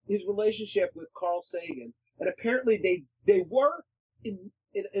presents his relationship with Carl Sagan, and apparently they were in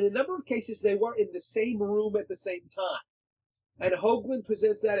a number of cases they were in the same room at the same time. And Hoagland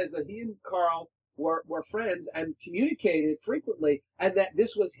presents that as that he and Carl were friends and communicated frequently, and that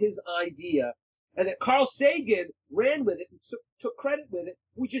this was his idea, and that Carl Sagan ran with it and took credit with it,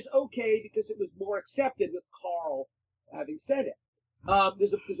 which is okay because it was more accepted with Carl having said it.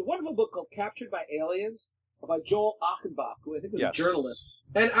 There's a wonderful book called Captured by Aliens by Joel Achenbach, who I think was a journalist.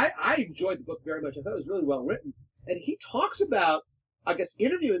 And I enjoyed the book very much. I thought it was really well written. And he talks about, I guess,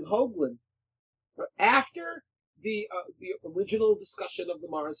 interviewing Hoagland after the original discussion of the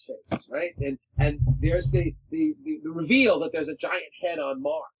Mars face, right? And there's the reveal that there's a giant head on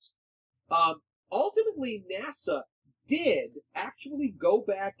Mars. Ultimately, NASA did actually go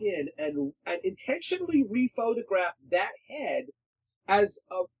back in and intentionally rephotograph that head as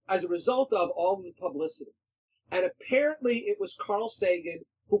a result of all of the publicity. And apparently it was Carl Sagan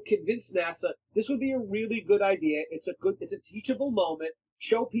who convinced NASA this would be a really good idea. It's a teachable moment.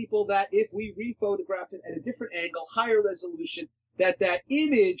 Show people that if we rephotograph it at a different angle, higher resolution, that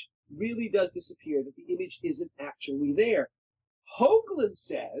image really does disappear, that the image isn't actually there. Hoagland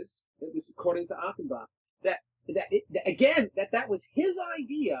says, at least according to Achenbach, that was his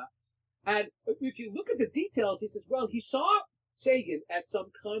idea. And if you look at the details, he says, well, he saw Sagan at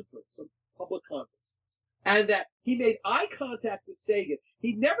some conference, some public conference, and that he made eye contact with Sagan.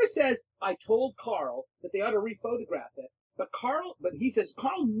 He never says, I told Carl that they ought to rephotograph it, but he says,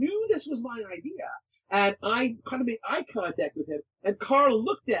 Carl knew this was my idea, and I kind of made eye contact with him, and Carl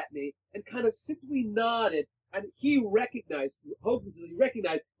looked at me and kind of simply nodded, and Hoagland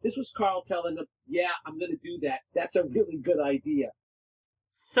recognized this was Carl telling him, yeah, I'm going to do that. That's a really good idea.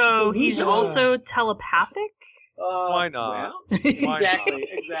 So he's also telepathic? Why not? Well, exactly.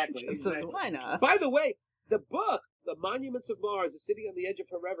 Says, why not? By the way, the book, The Monuments of Mars, A City on the Edge of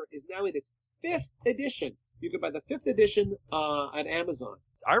Forever, is now in its 5th edition. You can buy the 5th edition on Amazon.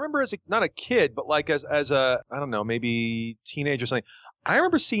 I remember as not a kid, but like as a, I don't know, maybe teenager or something. I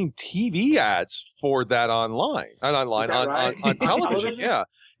remember seeing TV ads for that on television.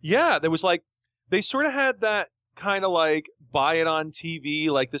 Yeah. There was like, they sort of had that kind of like buy it on TV.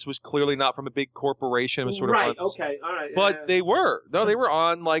 Like this was clearly not from a big corporation. It was sort of right. Okay. All right. But they were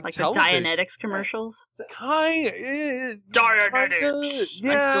on like television. The Dianetics commercials. Dianetics.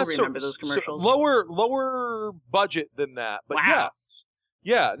 Yeah, I still remember those commercials. Lower budget than that, but yes.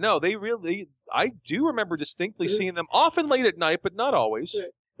 Yeah, no, I do remember distinctly seeing them, often late at night, but not always.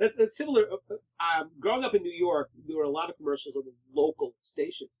 That's similar. Growing up in New York, there were a lot of commercials on the local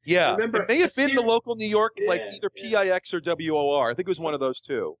stations. Yeah, it may have been the local New York, like either PIX or WOR. I think it was one of those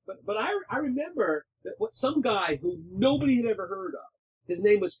two. But I remember that some guy who nobody had ever heard of, his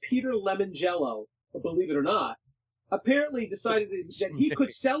name was Peter Lemongello, believe it or not, apparently decided that he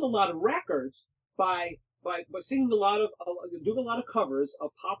could sell a lot of records by singing doing a lot of covers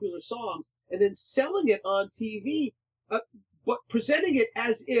of popular songs and then selling it on TV. but presenting it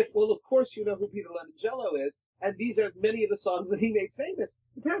as if, well, of course you know who Peter Lemongello is, and these are many of the songs that he made famous.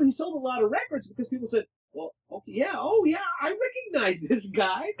 Apparently he sold a lot of records because people said, well, okay, I recognize this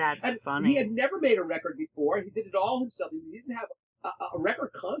guy. That's and funny. He had never made a record before. He did it all himself. He didn't have a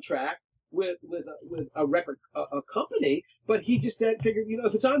record contract with a record company, but he just figured,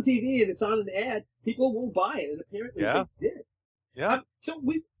 if it's on TV and it's on an ad, people will buy it, and apparently they did. Yeah. So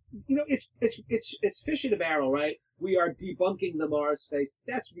we, it's fish in a barrel, right? We are debunking the Mars face.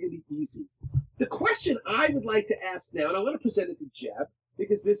 That's really easy. The question I would like to ask now, and I want to present it to Jeb,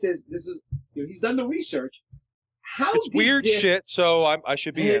 because this is he's done the research. It's weird shit, so I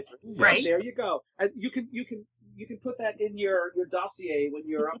should be answering. Right. There you go. And you can put that in your dossier when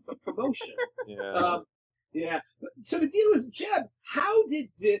you're up for promotion. Yeah. So the deal is, Jeb, how did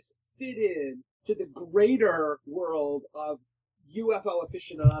this fit in to the greater world of UFO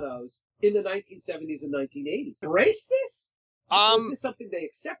aficionados in the 1970s and 1980s? Embrace this? Was this something they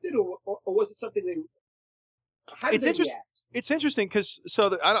accepted, or was it something they? How did they react? It's interesting because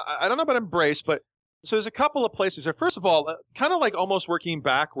I don't know about embrace, but so there's a couple of places. So first of all, kind of like almost working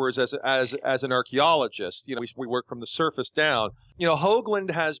backwards as an archaeologist. We work from the surface down.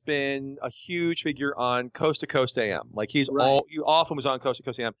 Hoagland has been a huge figure on Coast to Coast AM. Like he often was on Coast to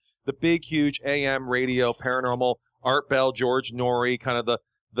Coast AM, the big huge AM radio paranormal. Art Bell, George Norrie, kind of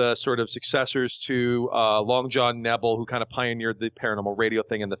the sort of successors to Long John Nebel, who kind of pioneered the paranormal radio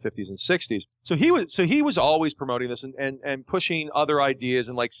thing in the 50s and 60s. So he was always promoting this and pushing other ideas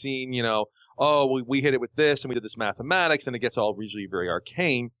and like seeing, we hit it with this and we did this mathematics, and it gets all usually very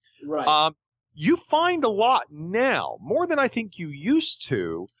arcane. Right. You find a lot now, more than I think you used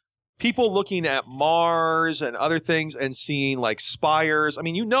to, people looking at Mars and other things and seeing like spires. I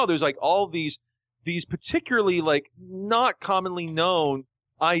mean, there's like all these particularly like not commonly known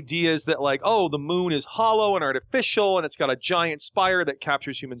ideas that like, the moon is hollow and artificial and it's got a giant spire that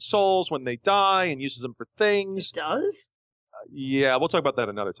captures human souls when they die and uses them for things. It does? Yeah, we'll talk about that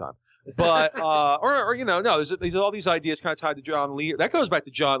another time. But, there's all these ideas kind of tied to John Lear. That goes back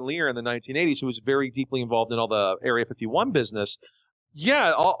to John Lear in the 1980s, who was very deeply involved in all the Area 51 business.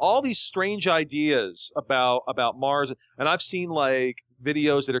 Yeah, all these strange ideas about Mars. And I've seen like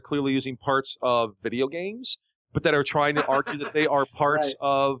videos that are clearly using parts of video games, but that are trying to argue that they are parts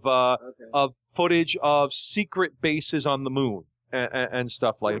of footage of secret bases on the moon and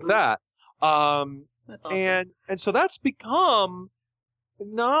stuff like that. That's awesome. And so that's become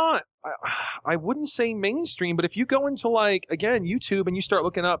not, I wouldn't say mainstream, but if you go into like, again, YouTube and you start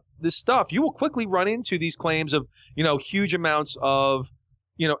looking up this stuff, you will quickly run into these claims of, huge amounts of,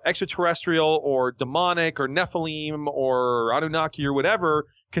 extraterrestrial or demonic or Nephilim or Anunnaki or whatever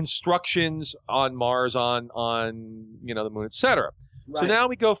constructions on Mars, on the moon, etc. Right. So now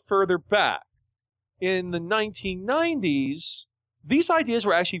we go further back. In the 1990s, these ideas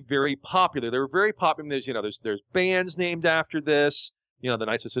were actually very popular. They were very popular. There's bands named after this. The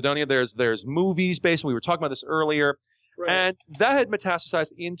Knights of Sidonia. There's movies based. We were talking about this earlier, right. And that had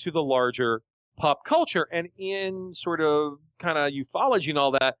metastasized into the larger pop culture, and in sort of kind of ufology and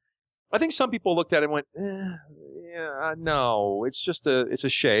all that. I think some people looked at it and went, no, it's a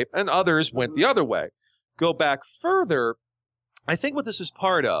shape, and others went the other way. Go back further. I think what this is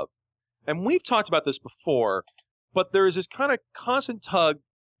part of, and we've talked about this before, but there is this kind of constant tug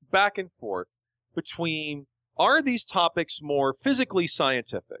back and forth between, are these topics more physically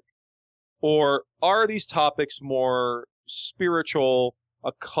scientific, or are these topics more spiritual,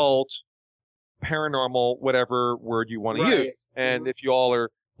 occult, paranormal, whatever word you want to use? And if you all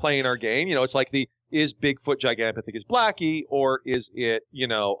are playing our game, it's like is Bigfoot Gigantopithecus is Blackie, or is it,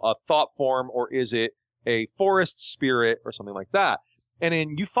 a thought form, or is it a forest spirit or something like that? And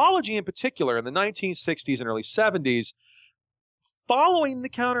in ufology in particular, in the 1960s and early 70s, following the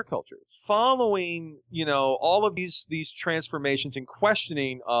counterculture, following, all of these transformations and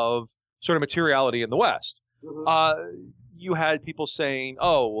questioning of sort of materiality in the West, you had people saying,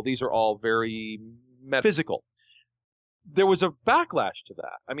 these are all very metaphysical. There was a backlash to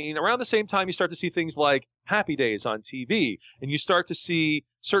that. I mean, around the same time, you start to see things like Happy Days on TV, and you start to see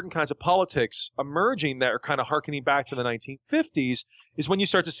certain kinds of politics emerging that are kind of harkening back to the 1950s, is when you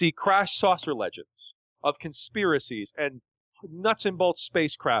start to see crash saucer legends of conspiracies and nuts and bolts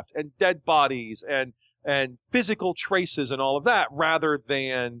spacecraft and dead bodies and physical traces and all of that, rather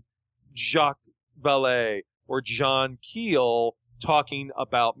than Jacques Vallée or John Keel talking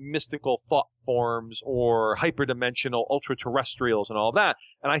about mystical thought forms or hyperdimensional ultra-terrestrials and all that.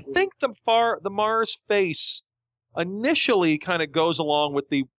 And I think the Mars face initially kind of goes along with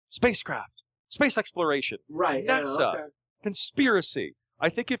the spacecraft, space exploration, right? NASA, conspiracy. I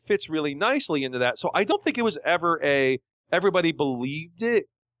think it fits really nicely into that. So I don't think it was ever a everybody believed it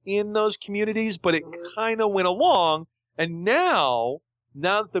in those communities, but it kind of went along. And now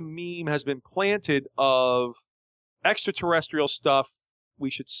that the meme has been planted of extraterrestrial stuff we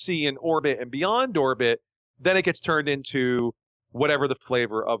should see in orbit and beyond orbit, then it gets turned into whatever the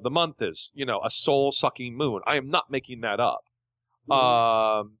flavor of the month is. A soul-sucking moon. I am not making that up.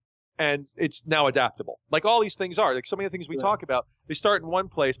 And it's now adaptable. Like all these things are. Like so many of the things we talk about, they start in one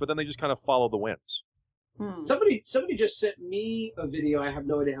place, but then they just kind of follow the winds. Somebody just sent me a video. I have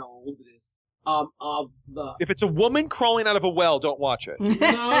no idea how old it is. Of the. If it's a woman crawling out of a well, don't watch it.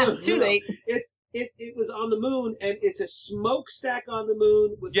 No, Too late. It was on the moon, and it's a smokestack on the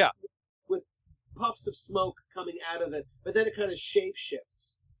moon with puffs of smoke coming out of it. But then it kind of shape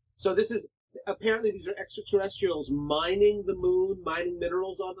shifts. So this is apparently these are extraterrestrials mining the moon, mining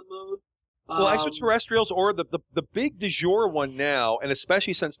minerals on the moon. Well, extraterrestrials, or the big du jour one now, and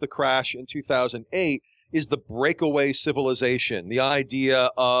especially since the crash in 2008, is the breakaway civilization. The idea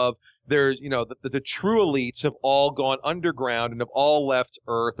of there's, the true elites have all gone underground and have all left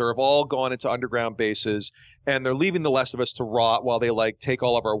Earth or have all gone into underground bases, and they're leaving the rest of us to rot while they take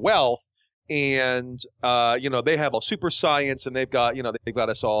all of our wealth. And, they have a super science and they've got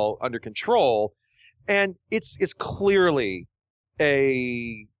us all under control. And it's clearly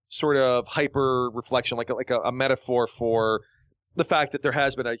a sort of hyper reflection, like a metaphor for the fact that there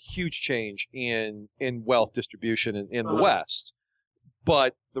has been a huge change in wealth distribution in the West.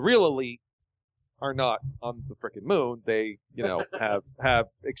 But the real elite are not on the frickin' moon. They, have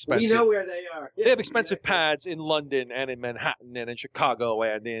expensive. We know where they are. They have expensive pads in London and in Manhattan and in Chicago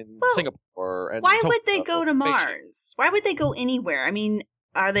and in Singapore. And why would they go to Mars? Why would they go anywhere? I mean,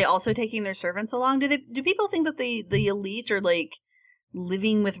 are they also taking their servants along? Do people think that the elite are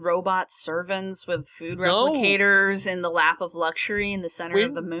living with robot servants with food replicators in the lap of luxury in the center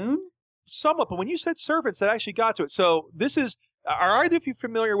of the moon? Somewhat, but when you said servants, that actually got to it. So this is. Are either of you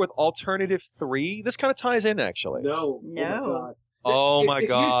familiar with Alternative 3? This kind of ties in, actually. No. Oh, my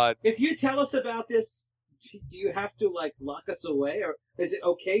God. If you tell us about this, do you have to, lock us away? Or is it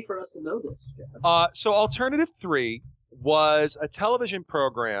okay for us to know this, Jeff? So Alternative 3 was a television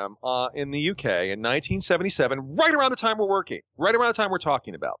program in the UK in 1977, right around the time we're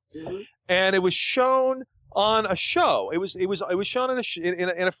talking about. Mm-hmm. And it was shown on a show. It was shown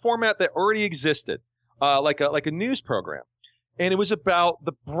in a format that already existed, like a news program. And it was about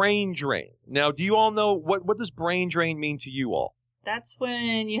the brain drain. Now, do you all know what does brain drain mean to you all? That's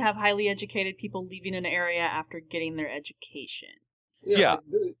when you have highly educated people leaving an area after getting their education. Yeah.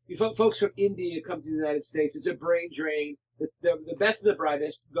 Folks from India come to the United States. It's a brain drain. The best and the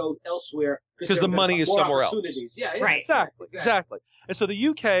brightest go elsewhere because the money is somewhere else. Yeah, right. Exactly. And so the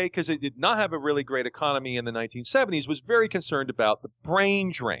UK, because it did not have a really great economy in the 1970s, was very concerned about the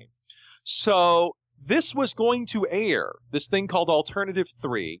brain drain. So this was going to air, this thing called Alternative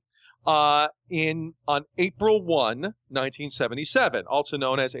 3, on April 1, 1977, also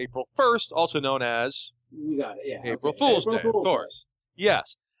known as April 1st, also known as April Fool's Day, of course.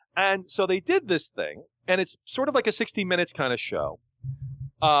 Yes. And so they did this thing, and it's sort of like a 60 Minutes kind of show,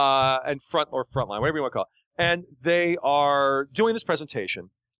 and Frontline, whatever you want to call it. And they are doing this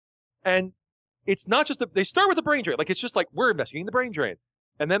presentation, and it's not just they start with the brain drain, it's just we're investigating the brain drain.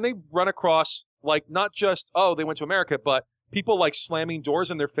 And then they run across, not just, they went to America, but people, slamming doors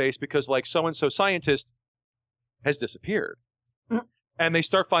in their face because, so-and-so scientist has disappeared. Mm-hmm. And they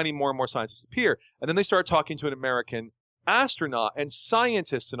start finding more and more scientists appear. And then they start talking to an American astronaut and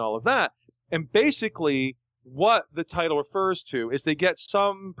scientists and all of that. And basically, what the title refers to is they get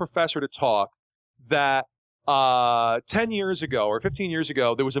some professor to talk that 10 years ago or 15 years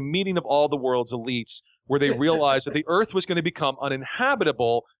ago, there was a meeting of all the world's elites where they realized that the Earth was going to become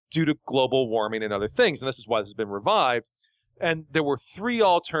uninhabitable due to global warming and other things. And this is why this has been revived. And there were 3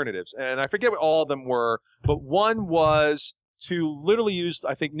 alternatives. And I forget what all of them were, but one was to literally use,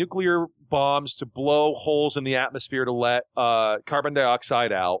 I think, nuclear bombs to blow holes in the atmosphere to let carbon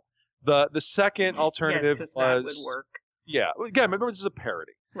dioxide out. The second alternative was... that would work. Yeah. Again, remember, this is a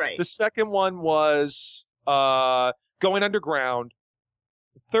parody. Right. The second one was going underground.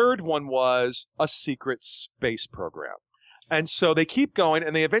 The third one was a secret space program. And so they keep going,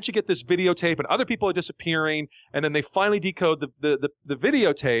 and they eventually get this videotape, and other people are disappearing, and then they finally decode the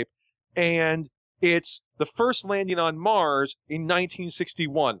videotape, and it's the first landing on Mars in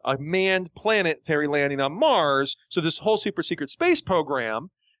 1961, a manned planetary landing on Mars. So this whole super secret space program,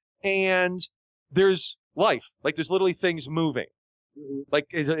 and there's life. There's literally things moving.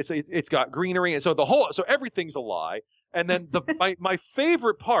 It's got greenery, and so everything's a lie. And then my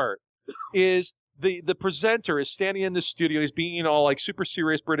favorite part is the presenter is standing in the studio. He's being all super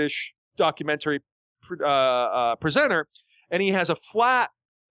serious British documentary presenter, and he has a flat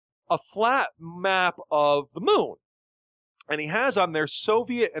map of the moon, and he has on there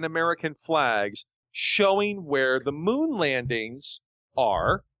Soviet and American flags showing where the moon landings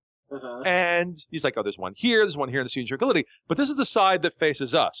are. And he's like, oh, there's one here, there's one here in the Sea of Tranquility, but this is the side that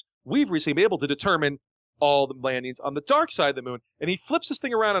faces us. We've recently been able to determine all the landings on the dark side of the moon. And he flips this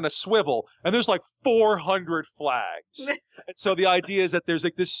thing around on a swivel, and there's like 400 flags. And so the idea is that there's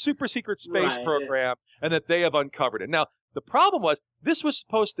like this super secret space program, and that they have uncovered it. Now, the problem was this was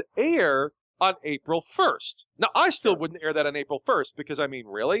supposed to air on April 1st. Now, I still wouldn't air that on April 1st because, I mean,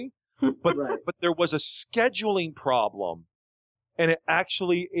 really? But there was a scheduling problem, and it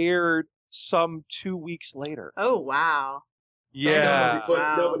actually aired some 2 weeks later. Oh, wow. Yeah.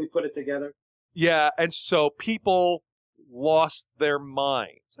 Nobody put it together. Yeah, and so people lost their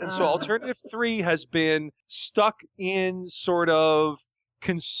minds. And so Alternative 3 has been stuck in sort of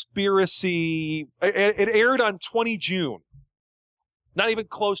conspiracy. It aired on 20 June. Not even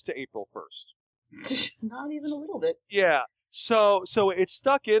close to April 1st. Not even a little bit. Yeah. So it's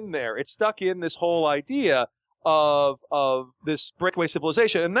stuck in there. It's stuck in this whole idea of this breakaway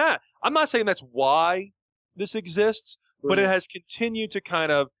civilization. And that, I'm not saying that's why this exists, but it has continued to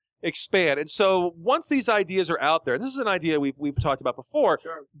kind of expand. And so once these ideas are out there, this is an idea we've talked about before,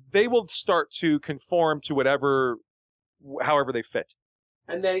 they will start to conform to however they fit.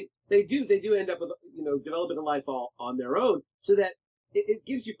 And they do end up with, developing a life all on their own, so that it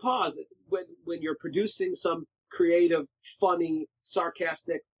gives you pause when you're producing some creative, funny,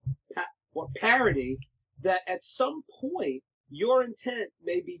 sarcastic or parody, that at some point your intent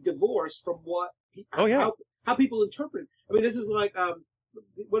may be divorced from how people interpret it. I mean, this is like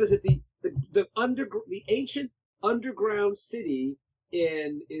what is it? The ancient underground city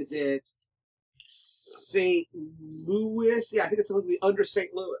in, is it St. Louis? Yeah, I think it's supposed to be under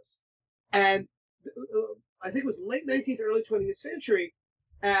St. Louis, and I think it was late 19th, early 20th century,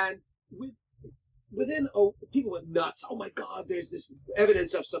 and people went nuts. Oh my God, there's this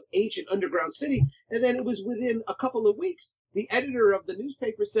evidence of some ancient underground city. And then it was within a couple of weeks, the editor of the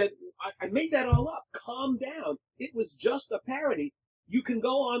newspaper said, I made that all up. Calm down. It was just a parody. You can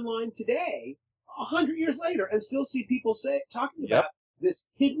go online today, 100 years later, and still see people talking about this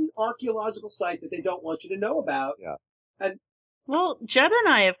hidden archaeological site that they don't want you to know about. Yeah. And well, Jeb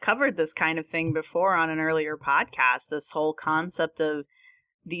and I have covered this kind of thing before on an earlier podcast, this whole concept of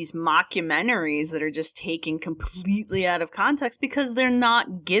these mockumentaries that are just taken completely out of context because they're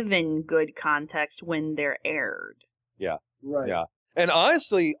not given good context when they're aired. Yeah. Right. Yeah. And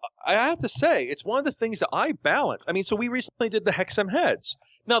honestly, I have to say, it's one of the things that I balance. I mean, so we recently did the Hexham Heads.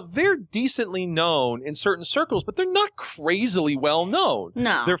 Now, they're decently known in certain circles, but they're not crazily well known.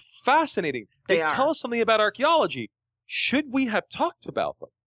 No. They're fascinating. They tell us something about archaeology. Should we have talked about them?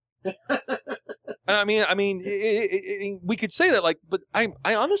 And I mean, we could say that, but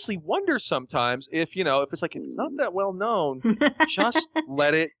I honestly wonder sometimes if it's not that well known, just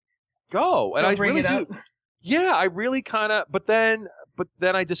let it go. And I really do. Yeah, I really kind of, but then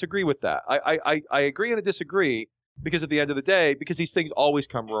I disagree with that. I agree and I disagree, because at the end of the day, because these things always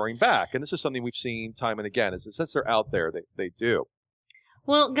come roaring back. And this is something we've seen time and again, is that since they're out there, they do.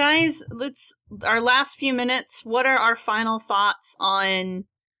 Well, guys, our last few minutes, what are our final thoughts on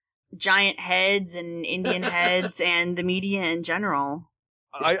giant heads and Indian heads and the media in general?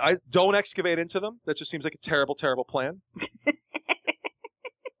 I don't excavate into them. That just seems like a terrible, terrible plan.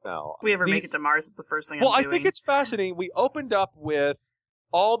 No. If we ever make it to Mars, it's the first thing I think it's fascinating. We opened up with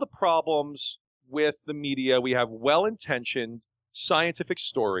all the problems with the media. We have well-intentioned scientific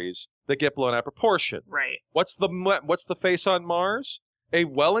stories that get blown out of proportion. Right. What's the face on Mars? A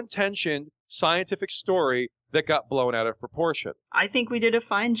well-intentioned scientific story that got blown out of proportion. I think we did a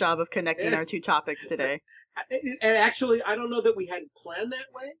fine job of connecting our two topics today. And actually, I don't know that we had planned that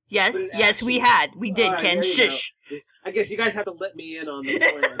way. Yes, we had. We did, Ken. Right, Shush. I guess you guys have to let me in on the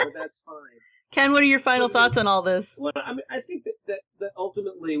plan, but that's fine. Ken, what are your final thoughts on all this? Well, I mean, I think that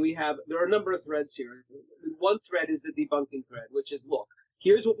ultimately there are a number of threads here. One thread is the debunking thread, which is, look,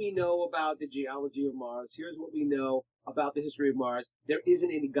 here's what we know about the geology of Mars. Here's what we know about the history of Mars. There isn't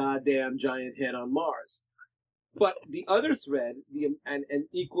any goddamn giant head on Mars. But the other thread, and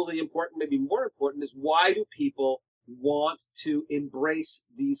equally important, maybe more important, is why do people want to embrace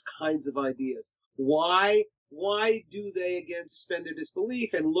these kinds of ideas? Why do they, again, suspend their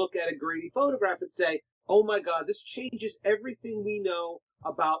disbelief and look at a grainy photograph and say, oh my God, this changes everything we know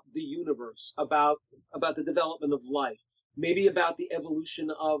about the universe, about the development of life, maybe about the evolution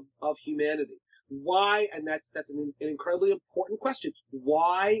of humanity? Why, and that's an incredibly important question,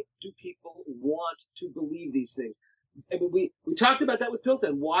 why do people want to believe these things? I mean, we talked about that with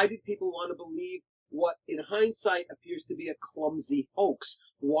Piltdown. Why did people want to believe what in hindsight appears to be a clumsy hoax?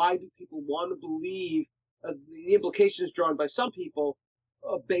 Why do people want to believe the implications drawn by some people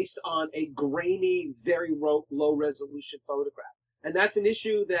based on a grainy, very low-resolution photograph? And that's an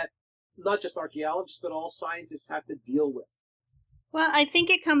issue that not just archaeologists, but all scientists have to deal with. Well, I think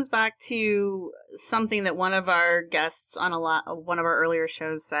it comes back to something that one of our guests on one of our earlier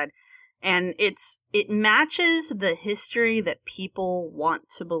shows said, and it matches the history that people want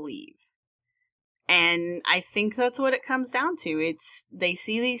to believe. And I think that's what it comes down to. They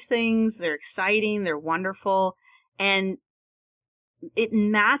see these things, they're exciting, they're wonderful, and it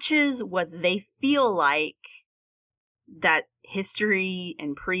matches what they feel like that history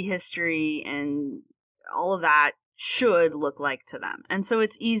and prehistory and all of that should look like to them. And so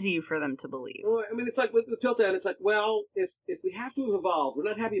it's easy for them to believe. Well, I mean, it's like with Piltdown, it's like, well, if we have to have evolved, we're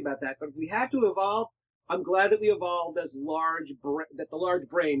not happy about that, but if we have to evolve, I'm glad that we evolved as that the large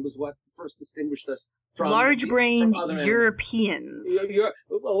brain was what first distinguished us from large-brained from other Europeans. You're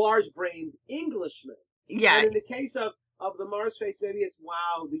a large-brained Englishman. Yeah. And in the case of the Mars face, maybe it's,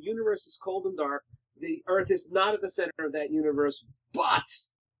 wow, the universe is cold and dark. The Earth is not at the center of that universe, but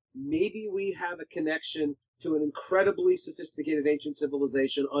maybe we have a connection to an incredibly sophisticated ancient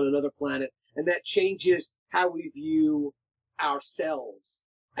civilization on another planet, and that changes how we view ourselves.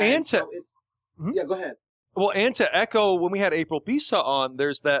 And so it's yeah, go ahead. Well, and to echo when we had April Bisa on,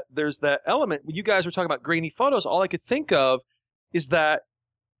 there's that element. When you guys were talking about grainy photos, all I could think of is that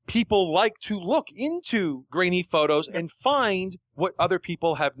people like to look into grainy photos and find what other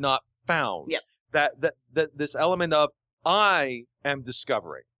people have not found. Yep. That this element of I am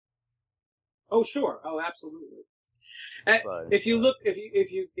discovering. Oh, sure. Oh, absolutely. If you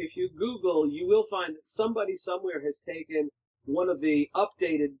Google, you will find that somebody somewhere has taken one of the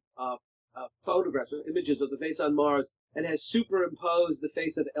updated photographs or images of the face on Mars and has superimposed the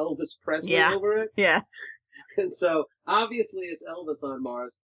face of Elvis Presley over it. Yeah. And so obviously it's Elvis on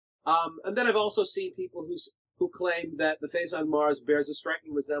Mars. And then I've also seen people who claim that the face on Mars bears a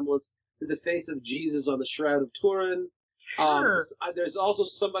striking resemblance to the face of Jesus on the Shroud of Turin. Sure. There's also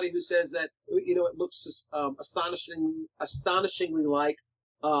somebody who says that, it looks astonishingly like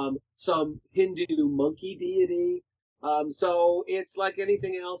some Hindu monkey deity. So it's like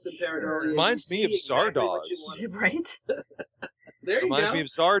anything else in pareidolia. Reminds me of Zardoz. Right? There you Reminds go. me of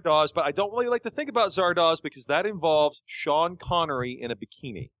Zardoz, but I don't really like to think about Zardoz because that involves Sean Connery in a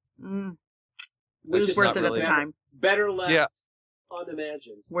bikini. It Which was is worth it really at the time. Better left Yeah.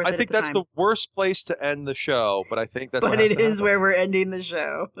 unimagined. Worth I it think at that's time. the worst place to end the show, but I think that's But what has it to is happen. where we're ending the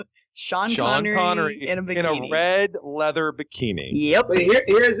show. Sean Connery in a bikini. in a red leather bikini. Yep. But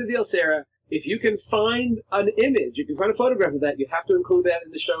here's the deal, Sarah. If you can find an image, if you find a photograph of that, you have to include that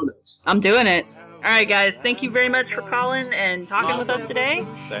in the show notes. I'm doing it. All right, guys. Thank you very much for calling and talking with us today.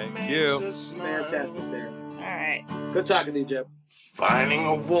 Thank you. Fantastic, Sarah. All right. Good talking to you, Jim. Finding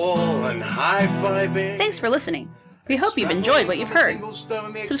a wall and high-fiving. Thanks for listening. We hope you've enjoyed what you've heard.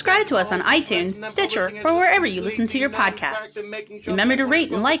 Subscribe to us on iTunes, Stitcher, or wherever you listen to your podcasts. Remember to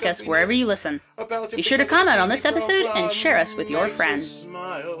rate and like us wherever you listen. Be sure to comment on this episode and share us with your friends.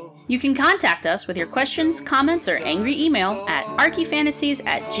 You can contact us with your questions, comments, or angry email at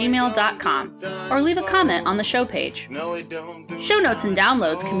archyfantasies@gmail.com or leave a comment on the show page. Show notes and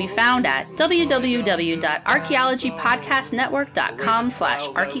downloads can be found at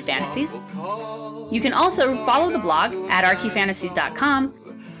www.archaeologypodcastnetwork.com/archyfantasies. You can also follow the blog at archyfantasies.com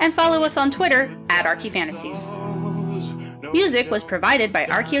and follow us on Twitter at archyfantasies. Music was provided by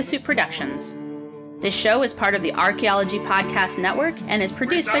Archaeosuit Productions. This show is part of the Archaeology Podcast Network and is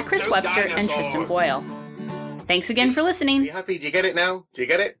produced by Chris Webster and Tristan Boyle. Thanks again for listening. You happy? Do you get it now? Do you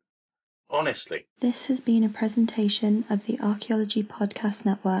get it? Honestly. This has been a presentation of the Archaeology Podcast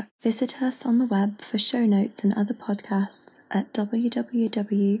Network. Visit us on the web for show notes and other podcasts at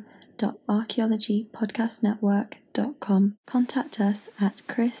www.archaeologypodcastnetwork.com. Contact us at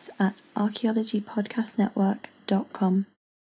chris@archaeologypodcastnetwork.com.